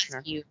our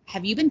listener.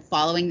 Have you been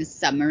following the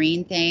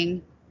submarine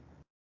thing?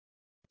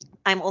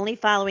 I'm only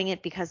following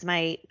it because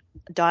my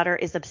daughter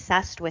is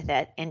obsessed with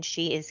it and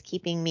she is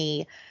keeping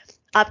me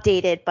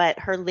updated. But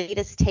her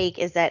latest take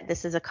is that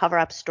this is a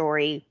cover-up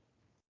story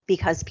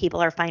because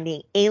people are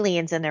finding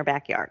aliens in their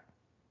backyard.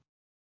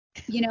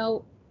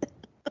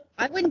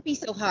 I wouldn't be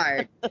so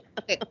hard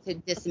to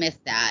dismiss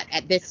that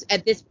at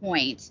this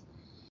point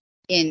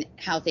in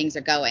how things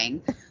are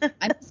going.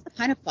 I'm just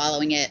kind of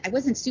following it. I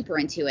wasn't super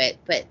into it,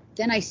 but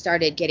then I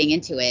started getting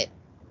into it.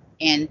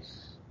 And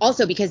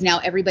also because now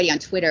everybody on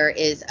Twitter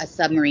is a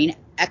submarine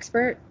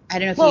expert. I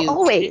don't know if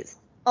always.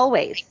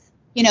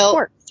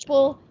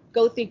 People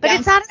go through. But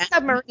it's not a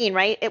submarine,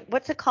 right?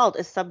 What's it called?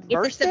 A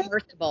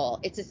submersible?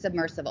 It's a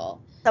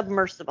submersible.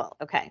 Submersible.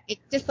 Okay.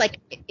 It's just like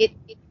it.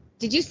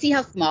 Did you see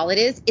how small it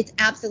is? It's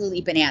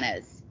absolutely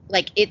bananas.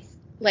 Like it's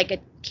like a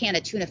can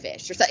of tuna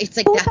fish or something. It's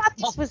like Who that. thought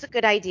this was a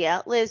good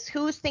idea, Liz?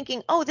 Who's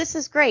thinking, oh, this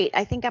is great.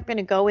 I think I'm going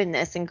to go in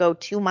this and go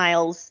 2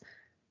 miles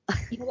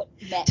to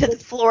the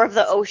floor of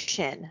the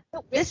ocean.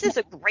 This is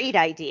a great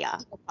idea.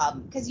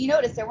 Because you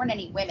notice there weren't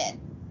any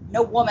women.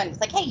 No woman was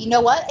like, hey, you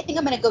know what? I think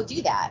I'm going to go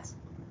do that.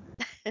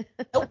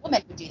 No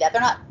woman would do that.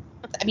 They're not.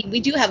 I mean, we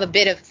do have a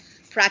bit of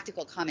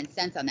practical common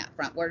sense on that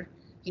front. We're,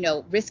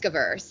 risk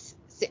averse.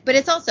 But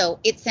it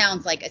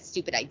sounds like a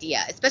stupid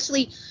idea.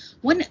 Especially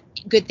one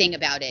good thing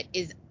about it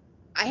is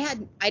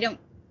I don't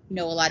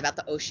know a lot about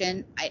the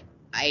ocean.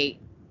 I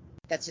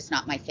that's just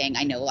not my thing.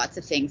 I know lots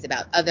of information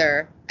about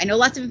other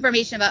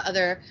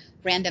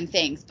random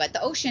things, but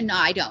the ocean, no,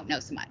 I don't know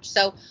so much.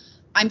 So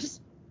I'm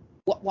just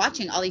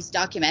watching all these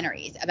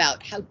documentaries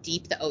about how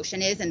deep the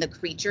ocean is and the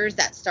creatures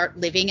that start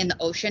living in the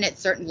ocean at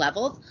certain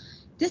levels.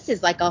 This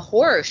is like a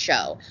horror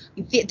show.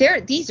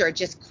 These are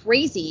just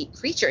crazy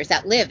creatures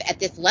that live at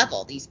this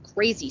level, these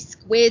crazy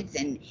squids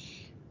and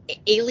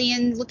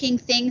alien looking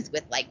things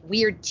with like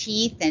weird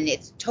teeth, and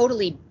it's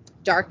totally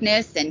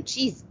darkness. And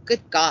geez,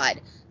 good God,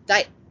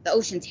 the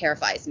ocean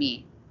terrifies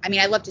me. I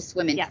mean, I love to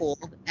swim in pools.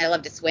 I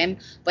love to swim,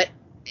 but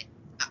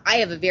I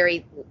have a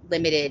very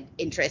limited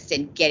interest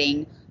in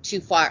getting too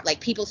far. Like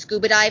people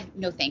scuba dive,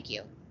 no thank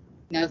you.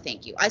 No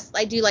thank you.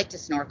 I do like to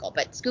snorkel,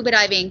 but scuba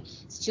diving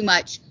is too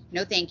much.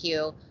 No thank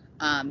you.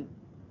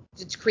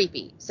 It's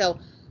creepy. So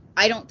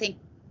I don't think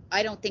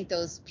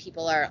those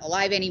people are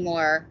alive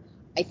anymore.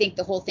 I think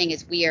the whole thing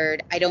is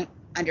weird. I don't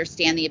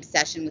understand the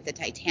obsession with the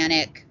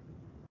Titanic.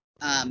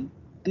 I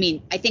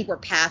mean, I think we're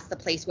past the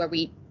place where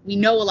we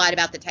know a lot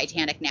about the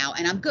Titanic now,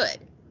 and I'm good.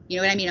 You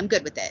know what I mean? I'm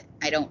good with it.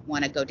 I don't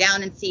want to go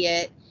down and see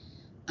it.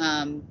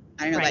 I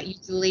don't know about you,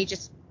 Julie.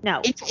 Just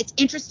no. It's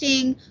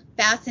interesting,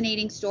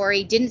 fascinating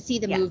story. Didn't see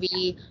the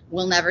movie.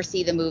 Will never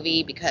see the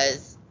movie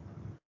because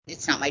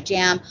it's not my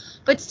jam.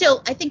 But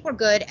still, I think we're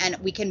good and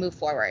we can move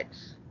forward.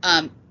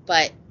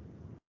 But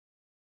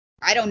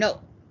I don't know.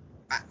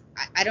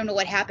 I don't know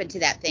what happened to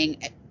that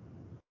thing.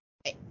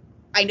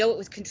 I know it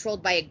was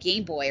controlled by a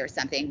Game Boy or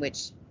something,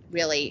 which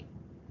really,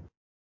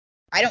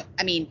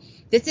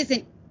 this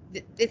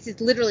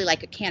is literally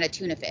like a can of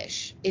tuna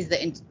fish is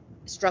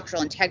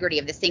structural integrity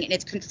of this thing, and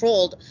it's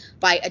controlled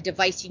by a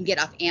device you can get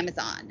off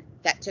Amazon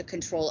that to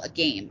control a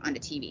game on a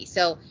TV.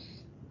 So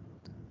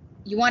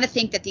you want to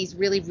think that these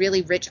really,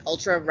 really rich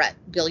ultra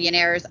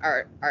billionaires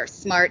are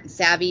smart and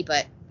savvy,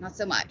 but not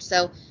so much.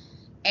 So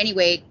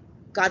anyway,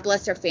 God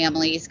bless their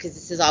families,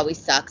 because this always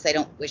sucks. I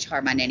don't wish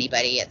harm on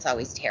anybody. It's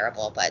always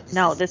terrible, but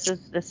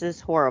this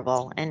is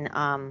horrible. And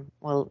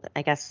well,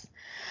 I guess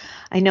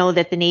I know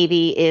that the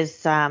Navy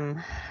is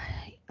the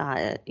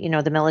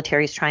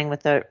military is trying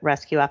with the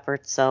rescue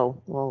efforts,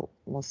 so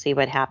we'll see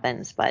what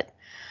happens, but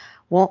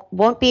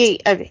won't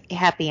be a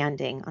happy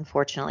ending,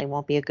 unfortunately.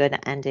 Won't be a good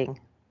ending.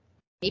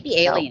 Maybe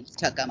aliens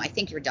took them. I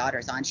think your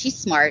daughter's on. She's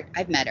smart.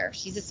 I've met her.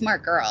 She's a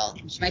smart girl.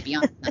 She might be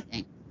on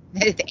something.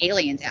 The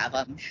aliens have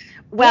them.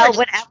 Well,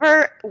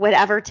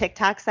 whatever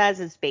TikTok says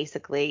is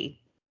basically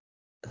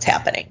what's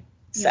happening.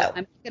 So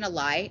I'm not gonna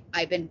lie.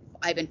 I've been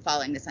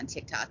following this on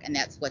TikTok, and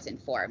that's what's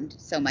informed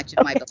so much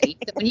of my belief.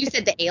 So when you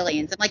said the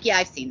aliens, I'm like, yeah,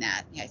 I've seen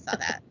that. Yeah, I saw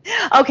that.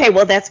 Okay,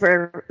 well, that's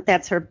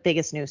her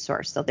biggest news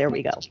source. So there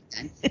we go.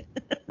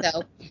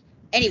 So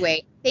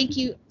anyway, thank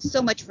you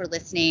so much for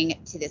listening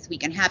to this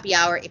Weekend Happy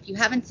Hour. If you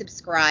haven't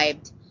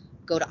subscribed,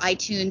 go to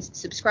iTunes,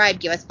 subscribe,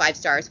 give us 5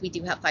 stars. We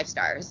do have 5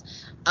 stars.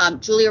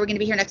 Julie, are we going to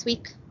be here next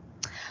week?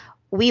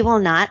 We will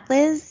not,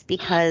 Liz,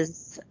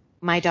 because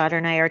my daughter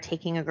and I are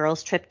taking a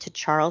girls' trip to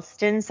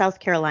Charleston, South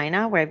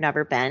Carolina, where I've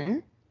never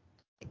been.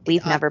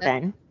 We've never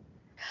been.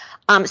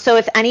 So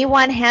if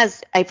anyone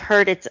has,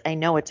 I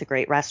know it's a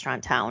great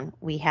restaurant town.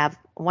 We have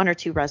 1 or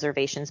 2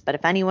 reservations, but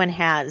if anyone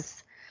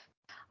has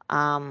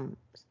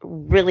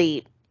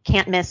really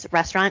can't miss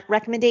restaurant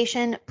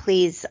recommendation,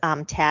 please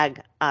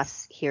tag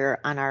us here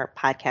on our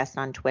podcast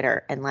on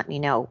Twitter and let me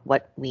know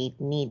what we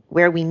need,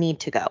 where we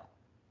need to go.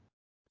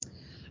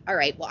 All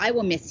right. Well, I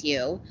will miss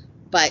you,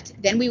 but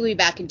then we will be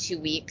back in 2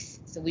 weeks.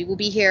 So we will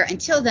be here.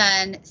 Until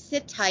then,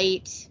 sit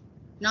tight,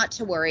 not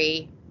to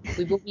worry.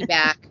 We will be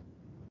back.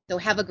 So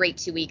have a great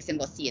 2 weeks, and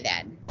we'll see you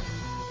then.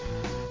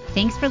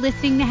 Thanks for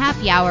listening to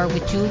Happy Hour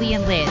with Julie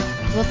and Liz.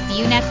 We'll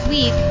see you next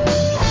week.